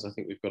questions. I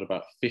think we've got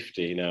about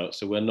 50 now,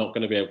 so we're not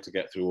going to be able to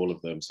get through all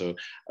of them. So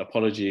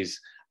apologies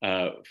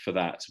for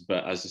that.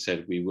 But as I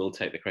said, we will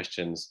take the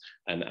questions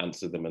and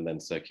answer them and then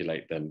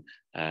circulate them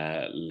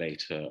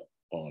later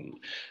on.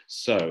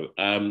 So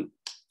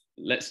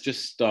let's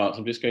just start.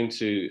 I'm just going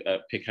to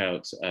pick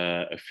out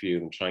a few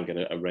and try and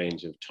get a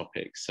range of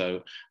topics.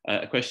 So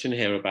a question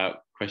here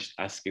about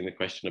asking the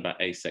question about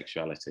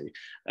asexuality.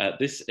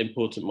 This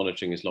important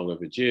monitoring is long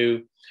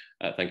overdue.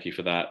 Thank you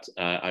for that.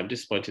 I'm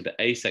disappointed that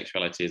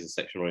asexuality as a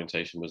sexual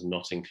orientation was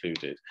not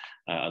included,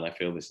 and I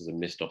feel this is a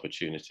missed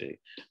opportunity.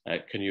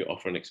 Can you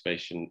offer an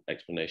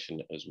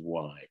explanation as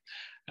why?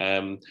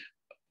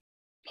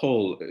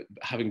 Paul,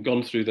 having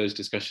gone through those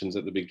discussions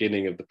at the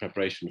beginning of the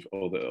preparation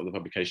or the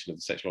publication of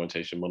the sexual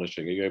orientation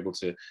monitoring, are you able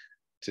to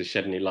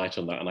shed any light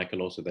on that? And I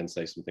can also then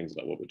say some things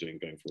about what we're doing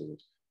going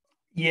forward.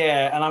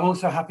 Yeah, and I'm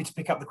also happy to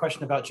pick up the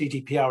question about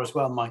GDPR as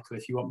well, Michael,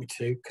 if you want me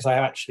to, because I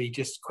actually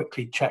just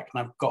quickly checked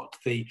and I've got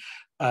the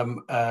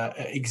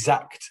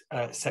exact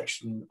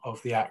section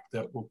of the Act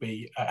that will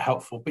be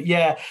helpful. But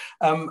yeah,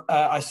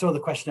 I saw the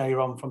question earlier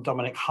on from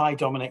Dominic. Hi,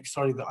 Dominic.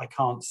 Sorry that I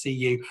can't see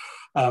you,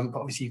 but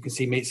obviously you can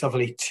see me. It's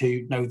lovely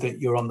to know that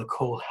you're on the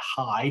call.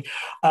 Hi.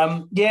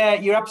 Yeah,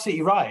 you're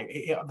absolutely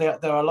right.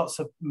 There are lots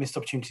of missed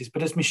opportunities,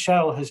 but as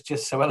Michelle has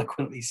just so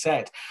eloquently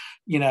said,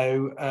 you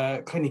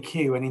know, Clinic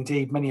Q and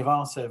indeed many of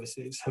our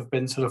services have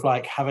been sort of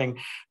like having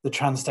the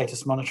trans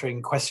status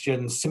monitoring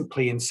question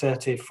simply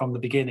inserted from the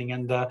beginning,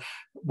 and the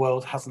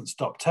world hasn't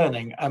stopped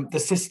turning. The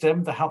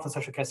system, the health and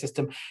social care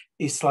system,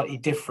 is slightly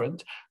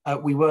different.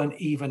 We weren't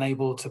even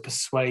able to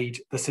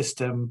persuade the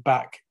system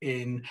back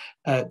in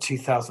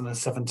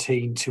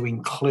 2017 to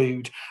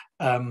include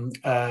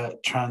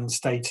trans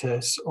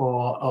status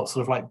or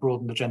sort of like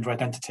broaden the gender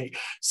identity.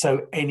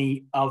 So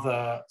any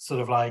other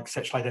sort of like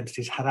sexual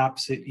identities had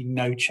absolutely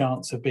no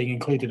chance of being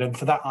included. And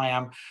for that, I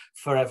am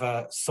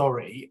forever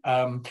sorry,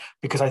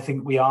 because I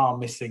think we are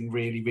missing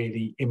really,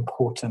 really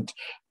important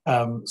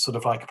sort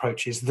of like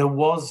approaches. There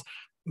was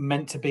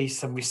meant to be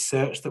some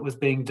research that was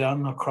being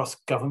done across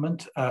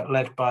government,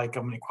 led by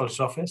Government Equalities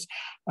Office,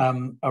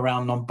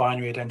 around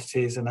non-binary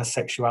identities and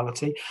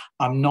asexuality.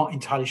 I'm not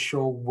entirely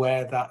sure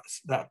where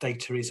that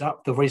data is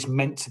up. There is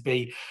meant to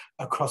be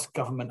a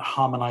cross-government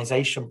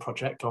harmonisation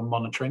project on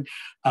monitoring,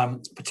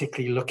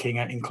 particularly looking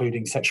at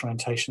including sexual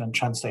orientation and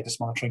trans status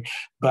monitoring.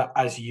 But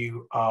as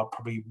you are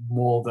probably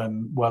more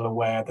than well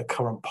aware, the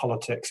current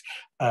politics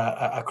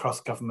across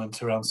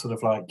government around sort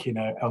of like, you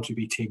know,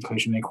 LGBT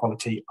inclusion and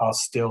equality are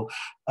still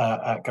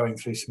going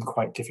through some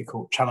quite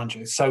difficult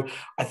challenges. So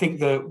I think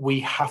that we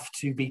have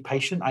to be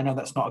patient. I know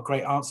that's not a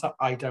great answer.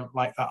 I don't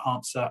like that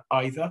answer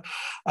either.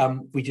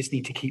 We just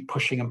need to keep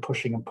pushing and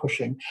pushing and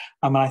pushing.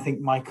 And I think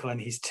Michael and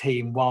his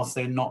team, whilst whilst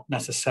they're not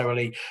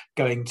necessarily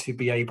going to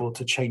be able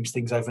to change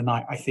things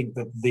overnight, I think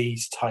that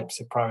these types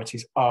of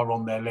priorities are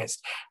on their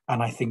list,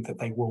 and I think that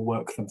they will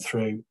work them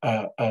through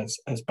as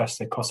best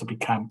they possibly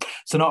can.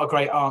 So not a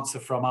great answer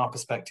from our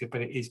perspective,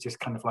 but it is just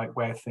kind of like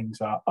where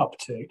things are up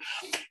to.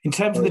 In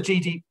terms of the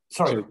GDPR,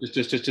 sorry.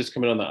 Just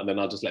coming on that, and then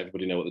I'll just let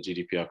everybody know what the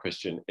GDPR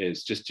question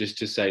is. Just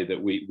to say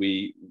that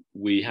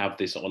we have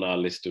this on our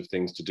list of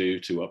things to do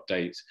to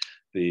update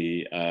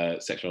the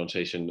sexual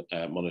orientation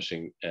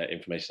monitoring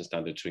information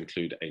standard to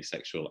include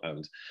asexual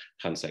and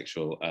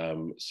pansexual.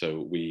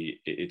 So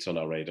it's on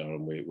our radar,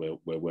 and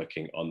we're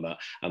working on that.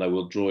 And I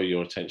will draw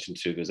your attention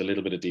to, there's a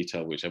little bit of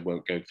detail which I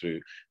won't go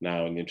through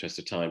now in the interest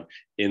of time,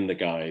 in the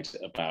guide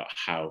about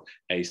how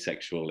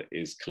asexual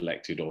is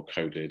collected or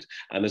coded.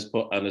 And as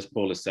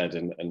Paul has said,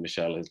 and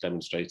Michelle has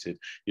demonstrated,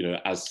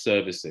 as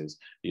services,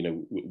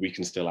 we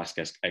can still ask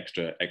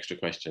extra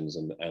questions,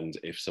 and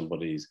if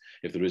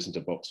there isn't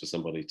a box for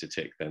somebody to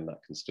tick, then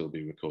that can still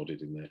be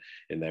recorded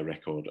in their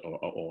record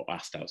or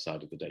asked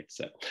outside of the data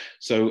set.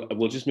 So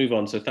we'll just move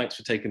on. So thanks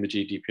for taking the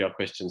GDPR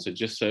question. So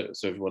just so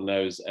everyone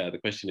knows, the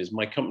question is,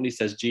 my company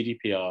says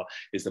GDPR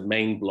is the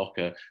main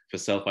blocker for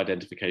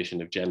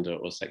self-identification of gender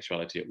or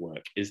sexuality at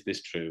work. Is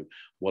this true?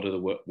 What are the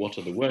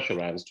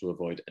workarounds to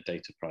avoid a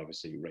data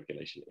privacy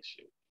regulation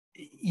issue?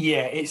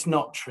 Yeah, it's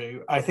not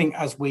true. I think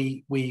as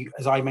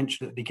as I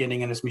mentioned at the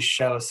beginning, and as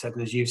Michelle has said,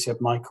 and as you said,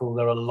 Michael,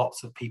 there are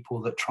lots of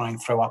people that try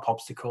and throw up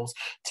obstacles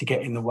to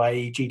get in the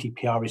way.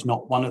 GDPR is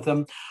not one of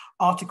them.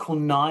 Article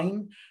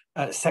 9,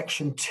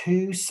 Section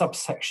 2,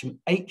 subsection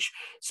H,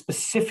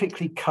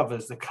 specifically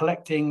covers the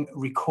collecting,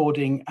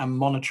 recording, and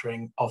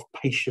monitoring of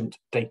patient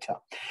data.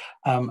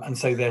 And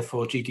so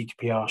therefore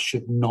GDPR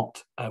should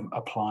not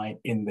apply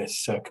in these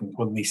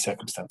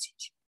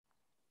circumstances.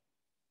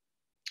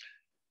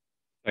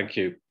 Thank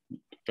you.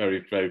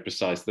 Very, very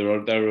precise. There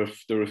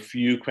are a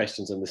few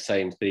questions in the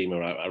same theme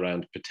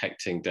around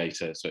protecting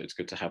data, so it's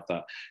good to have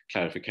that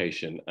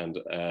clarification. And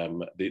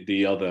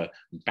the other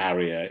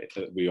barrier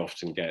that we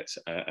often get,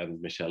 and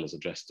Michelle has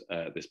addressed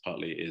this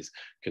partly, is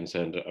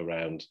concerned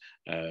around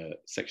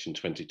Section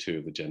 22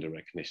 of the Gender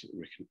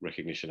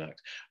Recognition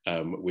Act,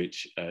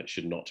 which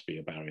should not be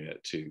a barrier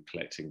to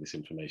collecting this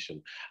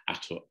information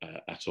at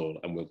all.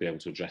 And we'll be able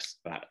to address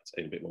that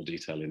in a bit more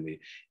detail in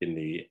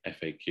the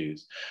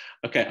FAQs.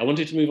 Okay, I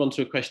wanted to move on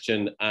to a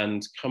question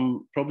and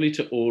come probably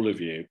to all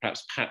of you,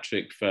 perhaps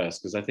Patrick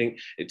first, because I think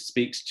it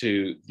speaks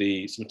to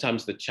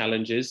sometimes the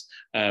challenges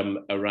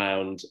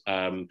around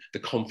the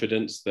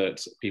confidence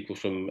that people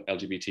from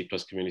LGBT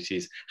plus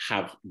communities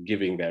have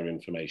giving their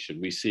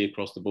information. We see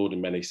across the board in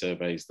many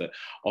surveys that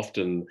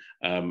often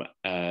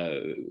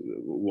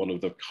one of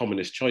the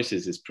commonest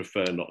choices is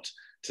prefer not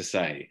to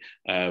say.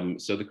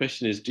 So the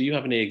question is, do you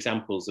have any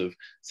examples of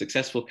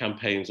successful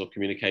campaigns or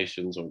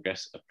communications or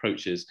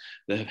approaches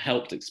that have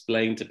helped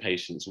explain to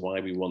patients why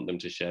we want them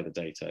to share the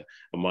data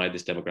and why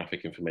this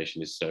demographic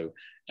information is so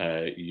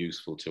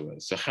useful to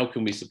us? So how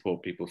can we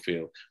support people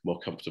feel more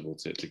comfortable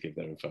to give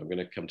their info? I'm going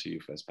to come to you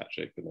first,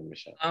 Patrick, and then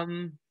Michelle.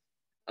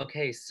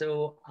 Okay,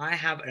 so I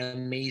have an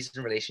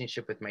amazing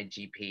relationship with my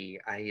GP.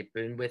 I've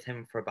been with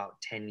him for about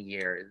 10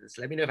 years.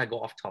 Let me know if I go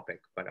off topic,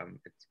 but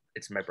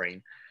it's in my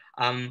brain.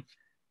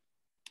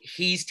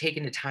 He's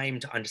taken the time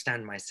to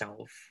understand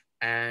myself,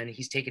 and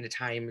he's taken the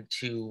time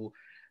to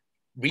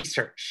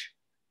research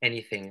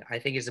anything. I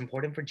think it's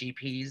important for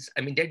GPs.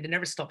 I mean, they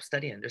never stop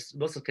studying. They're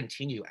supposed to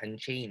continue and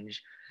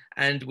change.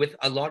 And with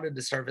a lot of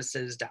the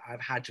services that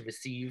I've had to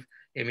receive,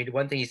 I mean, the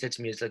one thing he said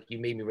to me is like, you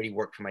made me really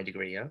work for my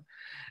degree, yeah?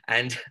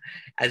 And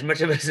as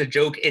much of it as a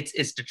joke,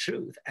 it's the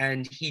truth.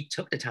 And he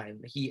took the time,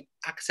 he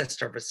accessed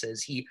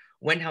services, he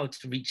went out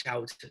to reach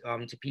out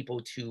to people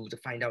to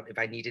find out if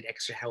I needed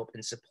extra help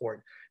and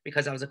support,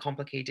 because I was a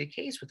complicated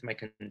case with my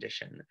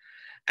condition.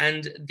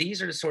 And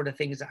these are the sort of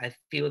things that I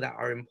feel that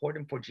are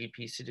important for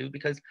GPs to do,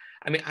 because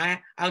I mean,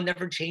 I'll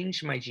never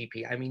change my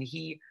GP. I mean,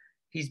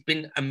 he's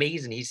been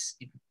amazing. He's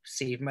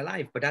saved my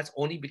life, but that's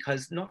only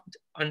because, not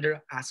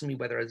under asking me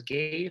whether I was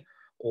gay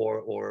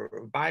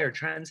or bi or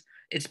trans,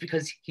 it's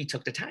because he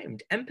took the time.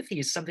 Empathy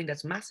is something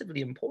that's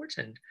massively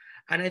important.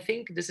 And I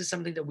think this is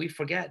something that we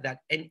forget, that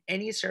in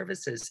any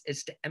services,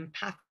 it's the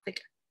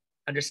empathic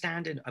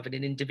understanding of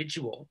an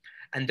individual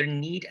and their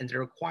need and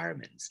their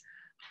requirements.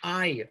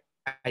 I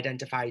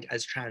identified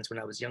as trans when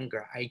I was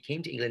younger. I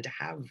came to England to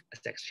have a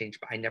sex change,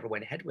 but I never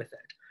went ahead with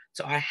it.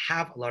 So I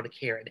have a lot of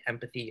care and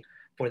empathy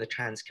for the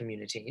trans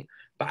community,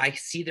 but I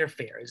see their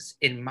fears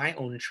in my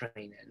own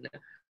training.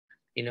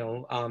 You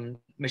know,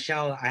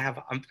 Michelle, I have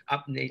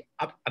up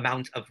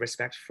amount of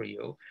respect for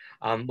you.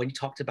 When you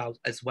talked about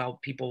as well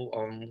people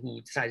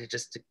who decided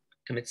just to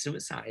commit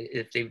suicide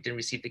if they didn't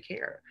receive the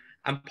care.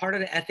 I'm part of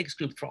the ethics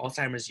group for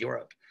Alzheimer's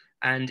Europe,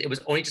 and it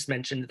was only just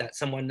mentioned that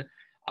someone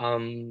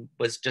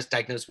was just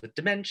diagnosed with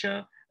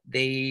dementia.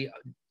 They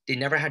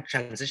never had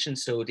transition,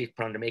 so they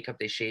put on their makeup,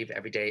 they shave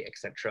every day,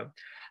 etc.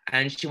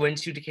 And she went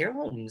to the care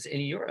homes in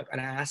Europe, and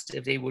I asked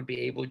if they would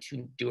be able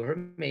to do her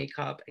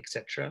makeup,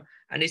 etc.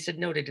 And they said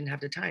no, they didn't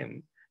have the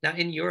time. Now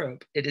in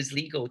Europe, it is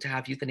legal to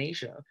have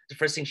euthanasia. The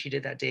first thing she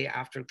did that day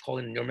after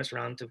calling an enormous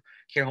round of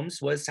care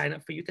homes was sign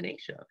up for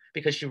euthanasia,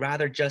 because she'd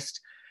rather just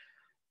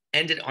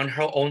end it on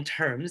her own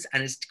terms,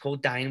 and it's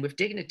called dying with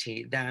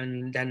dignity,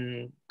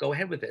 than go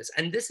ahead with this.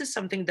 And this is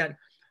something that,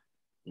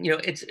 you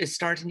know, it's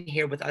starting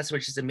here with us,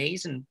 which is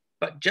amazing.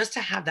 But just to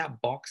have that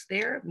box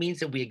there means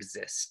that we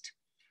exist.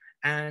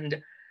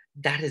 And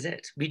that is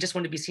it. We just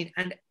want to be seen,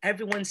 and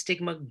everyone's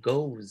stigma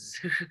goes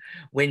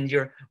when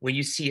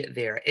you see it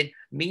there. It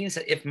means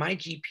that if my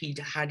GP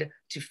had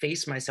to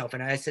face myself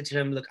and I said to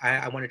him, look,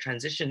 I want to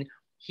transition,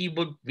 he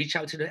would reach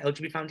out to the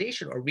LGBT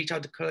Foundation or reach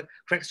out to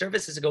correct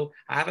services and go,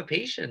 I have a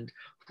patient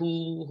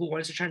who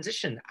wants to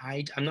transition.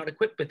 I'm not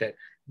equipped with it.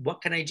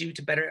 What can I do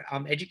to better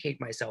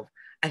educate myself?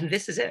 And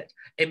this is it.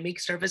 It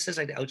makes services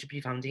like the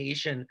LGBT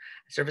Foundation,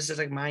 services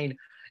like mine,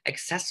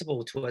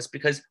 accessible to us,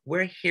 because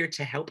we're here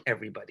to help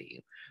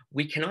everybody.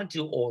 We cannot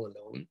do all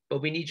alone,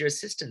 but we need your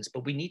assistance,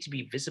 but we need to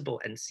be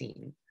visible and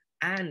seen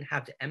and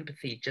have the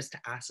empathy just to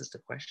ask us the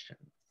question.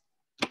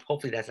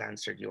 Hopefully that's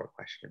answered your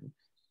question.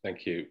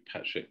 Thank you,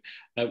 Patrick.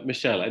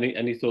 Michelle,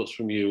 any thoughts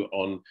from you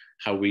on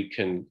how we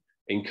can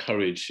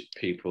encourage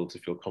people to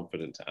feel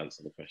confident to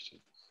answer the question?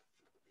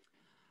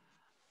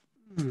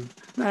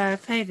 Well, I'll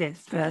say this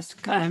first,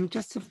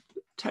 just to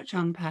touch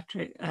on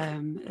Patrick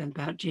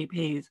about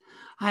GPs.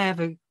 I have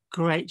a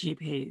great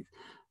GPs,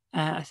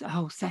 a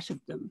whole set of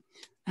them,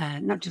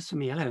 not just for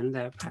me alone,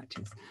 they're a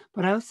practice,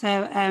 but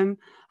also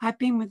I've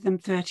been with them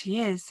 30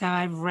 years, so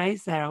I've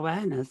raised their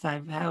awareness,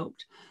 I've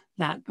helped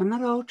that, but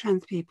not all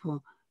trans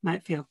people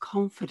might feel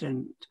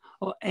confident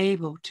or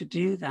able to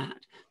do that,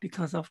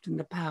 because often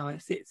the power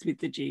sits with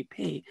the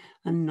GP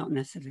and not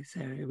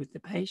necessarily with the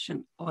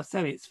patient, or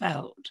so it's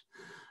felt.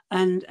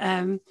 And,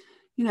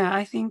 you know,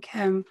 I think,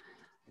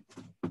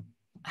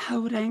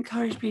 how would I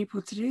encourage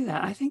people to do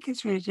that? I think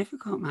it's really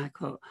difficult,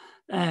 Michael,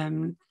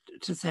 to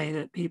say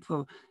that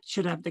people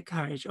should have the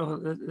courage or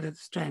the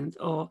strength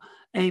or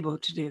able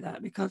to do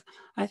that, because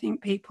I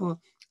think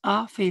people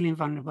are feeling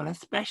vulnerable,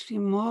 especially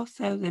more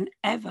so than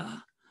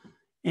ever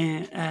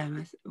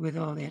with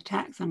all the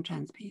attacks on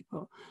trans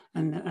people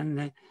and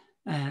the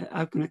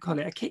I'm going to call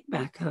it a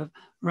kickback of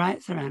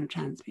rights around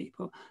trans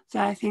people. So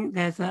I think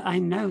I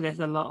know there's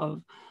a lot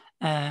of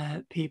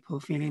people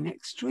feeling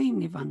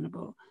extremely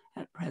vulnerable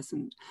at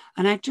present.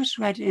 And I just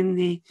read in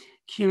the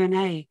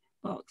Q&A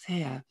box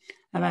here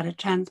about a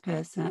trans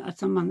person,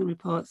 someone that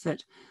reports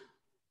that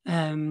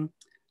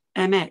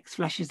MX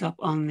flashes up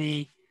on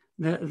the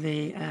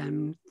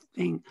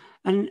thing,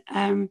 and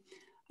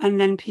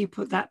then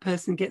that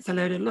person gets a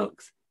load of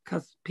looks,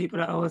 because people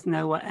don't always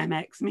know what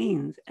MX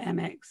means.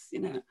 MX, you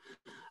know,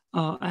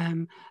 or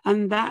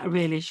and that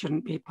really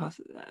shouldn't be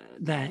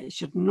there. It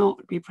should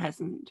not be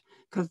present,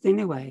 because in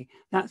a way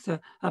that's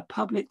a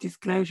public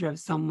disclosure of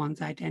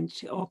someone's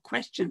identity or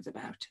questions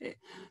about it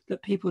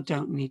that people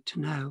don't need to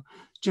know.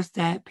 Just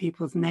their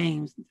people's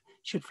names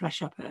should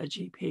flash up at a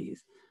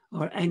GP's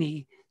or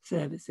any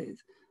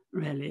services,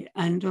 really.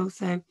 And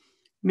also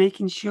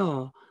making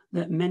sure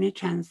that many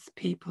trans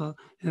people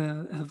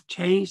who have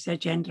changed their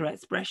gender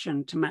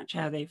expression to match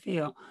how they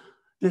feel,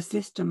 the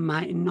system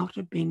might not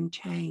have been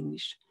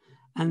changed.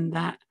 And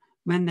that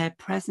when they're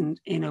present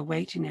in a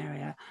waiting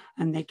area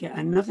and they get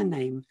another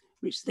name,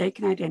 which they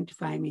can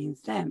identify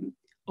means them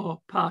or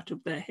part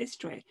of their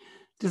history,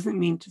 doesn't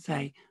mean to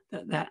say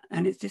that,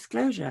 and it's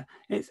disclosure,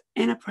 it's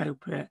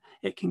inappropriate,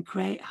 it can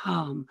create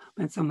harm.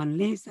 When someone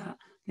leaves that,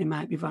 they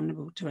might be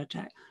vulnerable to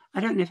attack. I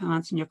don't know if I'm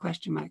answering your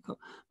question, Michael,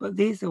 but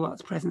these are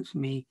what's present for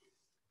me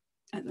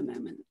at the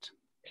moment.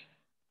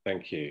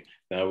 Thank you.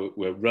 Now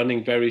we're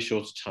running very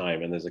short of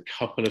time, and there's a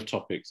couple of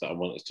topics that I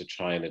want us to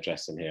try and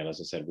address in here. And as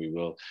I said, we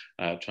will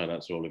try and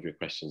answer all of your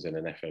questions in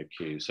an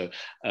FAQ. So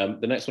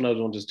the next one I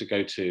want us to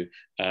go to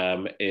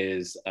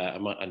is,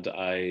 and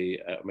I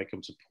may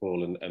come to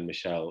Paul and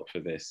Michelle for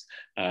this,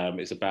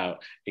 is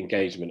about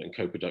engagement and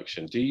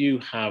co-production. Do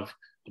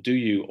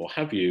you or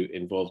have you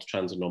involved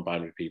trans and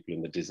non-binary people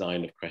in the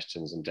design of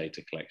questions and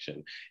data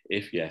collection?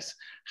 If yes,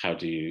 how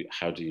do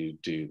you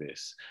do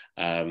this?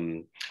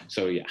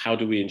 So yeah, how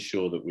do we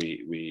ensure that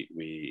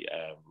we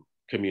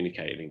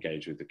communicate and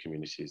engage with the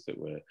communities that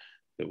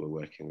we're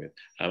working with?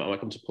 I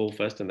might come to Paul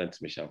first and then to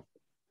Michelle.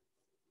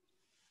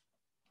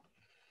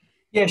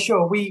 Yeah,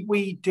 sure.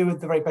 We do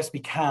the very best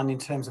we can in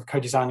terms of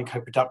co-design and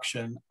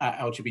co-production at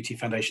LGBT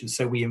Foundation.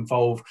 So we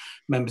involve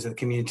members of the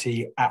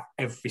community at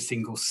every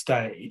single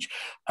stage.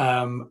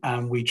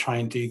 And we try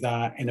and do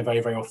that in a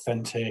very, very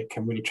authentic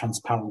and really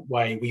transparent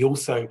way. We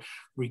also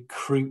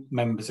recruit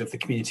members of the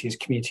community as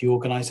community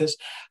organisers.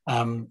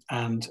 And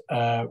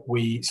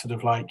we sort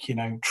of like, you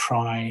know,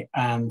 try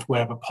and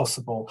wherever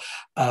possible,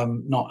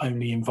 not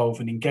only involve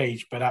and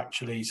engage, but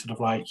actually sort of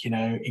like, you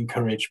know,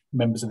 encourage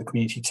members of the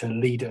community to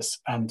lead us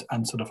and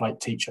sort of like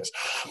teach us.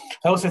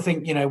 I also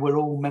think, you know, we're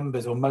all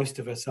members, or most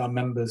of us are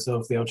members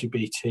of the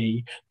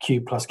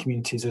LGBTQ plus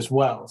communities as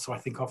well. So I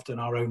think often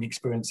our own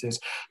experiences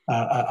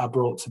are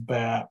brought to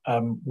bear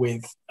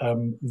with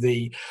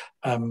the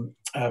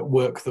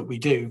work that we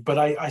do. But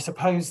I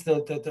suppose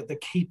the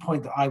key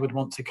point that I would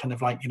want to kind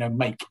of like,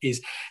 make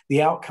is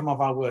the outcome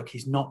of our work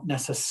is not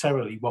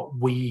necessarily what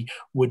we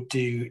would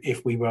do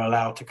if we were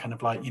allowed to kind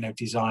of like,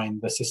 design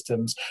the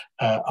systems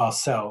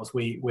ourselves.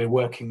 We're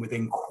working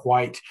within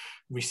quite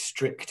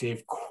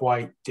restrictive,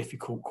 quite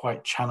difficult,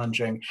 quite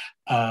challenging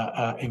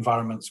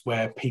environments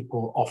where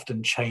people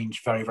often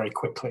change very, very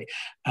quickly.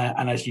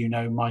 And as you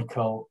know,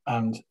 Michael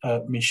and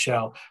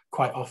Michelle,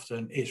 quite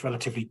often it's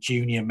relatively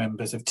junior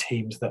members of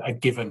teams that are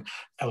given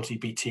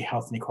LGBT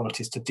health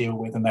inequalities to deal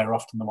with, and they're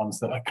often the ones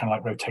that are kind of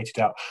like rotated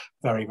out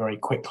very, very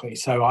quickly.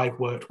 So I've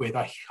worked with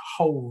a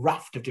whole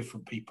raft of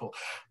different people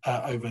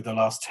over the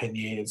last 10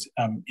 years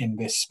in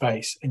this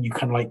space, and you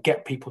kind of like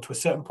get people to a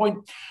certain point,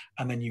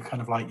 and then you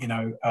kind of like,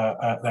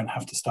 then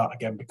have to start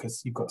again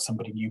because you've got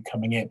somebody new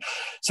coming in.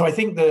 So I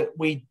think that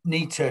we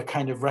need to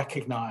kind of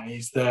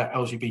recognize that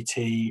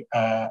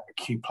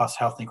LGBTQ plus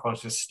health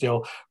inequalities is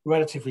still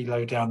relatively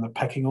low down the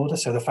pecking order.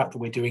 So the fact that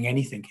we're doing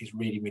anything is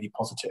really, really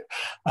positive.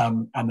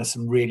 And there's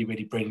some really,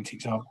 really brilliant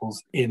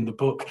examples in the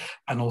book,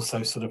 and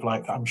also sort of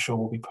like I'm sure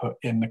will be put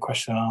in the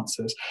question and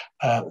answers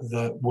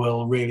that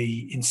will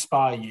really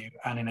inspire you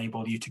and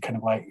enable you to kind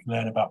of like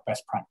learn about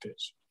best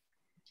practice.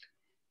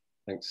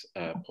 Thanks,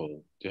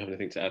 Paul. Do you have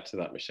anything to add to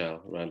that,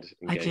 Michelle, around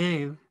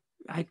engagement?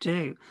 I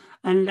do.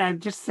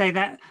 And just say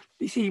that,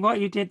 you see, what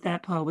you did there,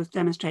 Paul, was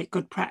demonstrate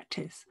good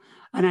practice.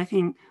 And I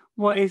think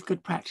what is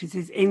good practice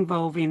is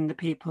involving the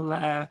people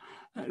that are,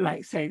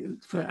 like, say,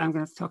 I'm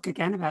going to talk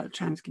again about the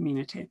trans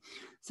community.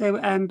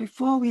 So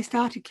before we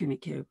started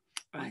CUNYQ,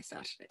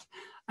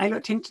 I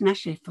looked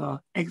internationally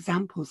for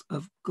examples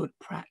of good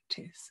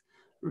practice,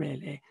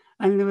 really.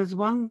 And there was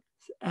one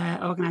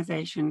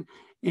organization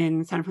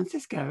in San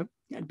Francisco.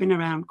 It had been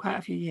around quite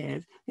a few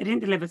years. They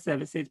didn't deliver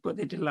services, but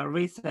they did a lot of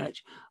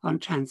research on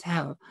trans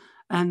health.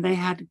 And they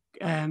had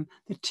the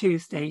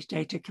 2-stage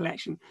data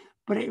collection,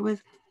 but it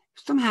was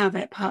somehow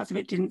that parts of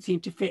it didn't seem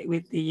to fit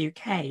with the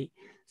UK.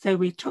 So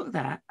we took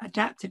that,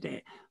 adapted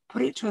it,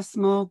 put it to a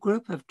small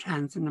group of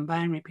trans and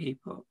non-binary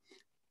people,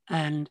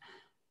 and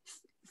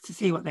to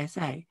see what they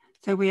say.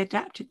 So we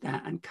adapted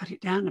that and cut it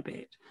down a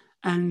bit.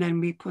 And then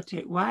we put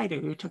it wider.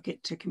 We took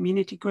it to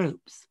community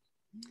groups.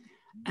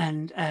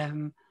 And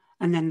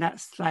then that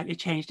slightly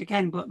changed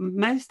again, but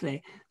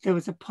mostly there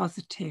was a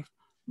positive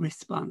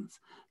response.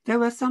 There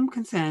were some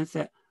concerns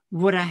that,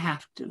 would I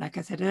have to, like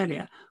I said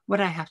earlier, would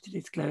I have to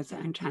disclose that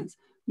I'm trans?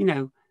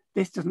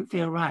 This doesn't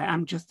feel right.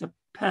 I'm just a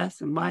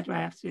person. Why do I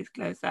have to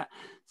disclose that?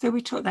 So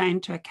we took that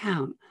into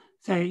account.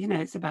 So,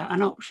 it's about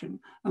an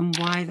option and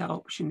why that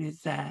option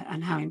is there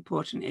and how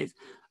important it is.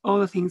 All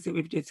the things that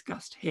we've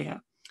discussed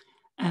here.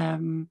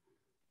 So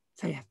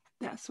yeah,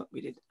 that's what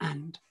we did.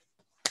 And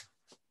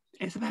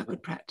it's about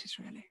good practice,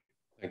 really.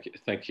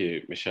 Thank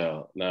you,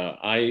 Michelle. Now,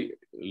 I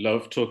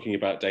love talking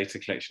about data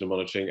collection and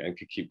monitoring and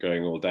could keep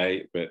going all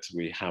day, but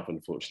we have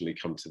unfortunately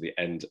come to the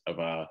end of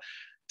our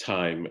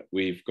time.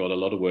 We've got a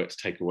lot of work to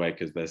take away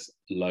because there's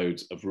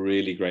loads of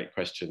really great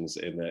questions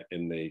in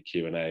the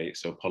Q&A.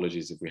 So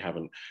apologies if we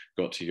haven't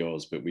got to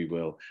yours, but we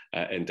will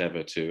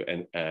endeavour to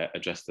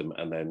address them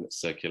and then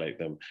circulate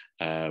them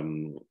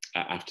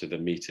after the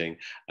meeting.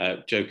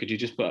 Joe, could you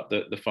just put up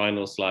the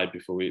final slide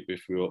before we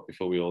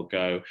all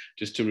go,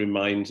 just to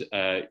remind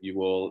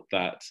you all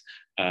that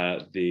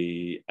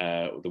the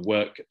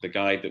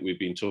guide that we've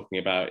been talking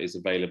about is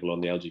available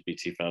on the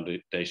LGBT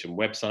Foundation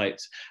website,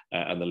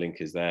 and the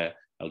link is there,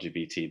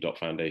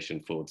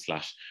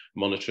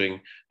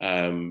 lgbt.foundation/monitoring.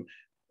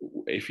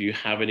 If you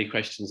have any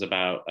questions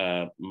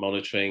about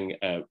monitoring,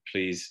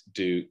 please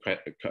do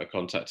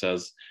contact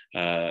us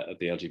at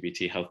the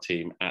LGBT health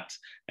team at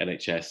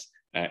NHS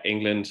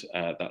England.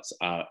 That's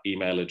our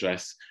email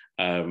address.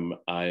 I'm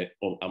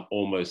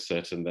almost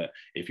certain that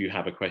if you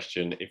have a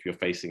question, if you're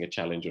facing a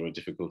challenge or a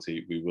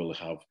difficulty, we will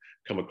have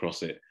come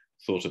across it,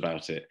 thought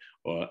about it,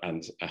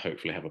 and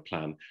hopefully have a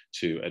plan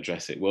to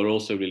address it. We're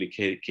also really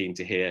keen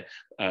to hear,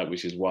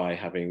 which is why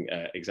having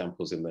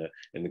examples in the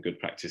good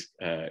practice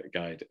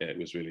guide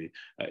was really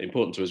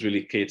important to us.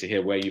 Really clear to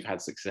hear where you've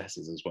had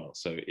successes as well.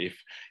 So if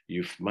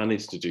you've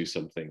managed to do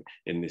something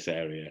in this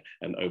area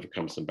and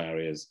overcome some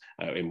barriers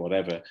in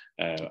whatever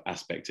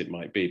aspect it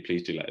might be,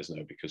 please do let us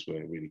know, because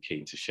we're really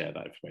keen to share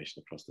that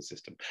information across the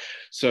system.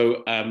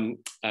 So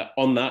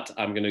on that,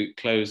 I'm going to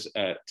close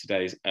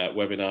today's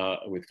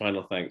webinar with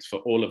final thanks for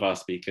all of our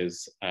speakers,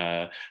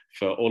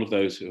 for all of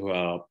those who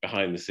are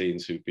behind the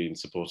scenes, who've been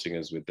supporting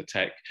us with the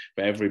tech,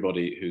 for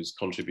everybody who's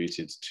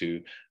contributed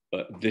to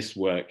this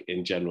work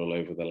in general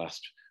over the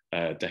last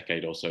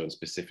decade or so, and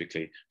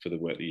specifically for the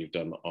work that you've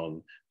done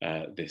on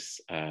this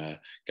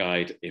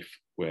guide. If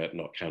we're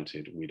not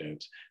counted, we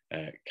don't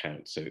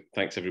count. So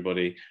thanks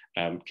everybody,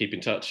 keep in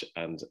touch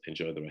and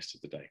enjoy the rest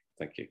of the day.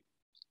 Thank you.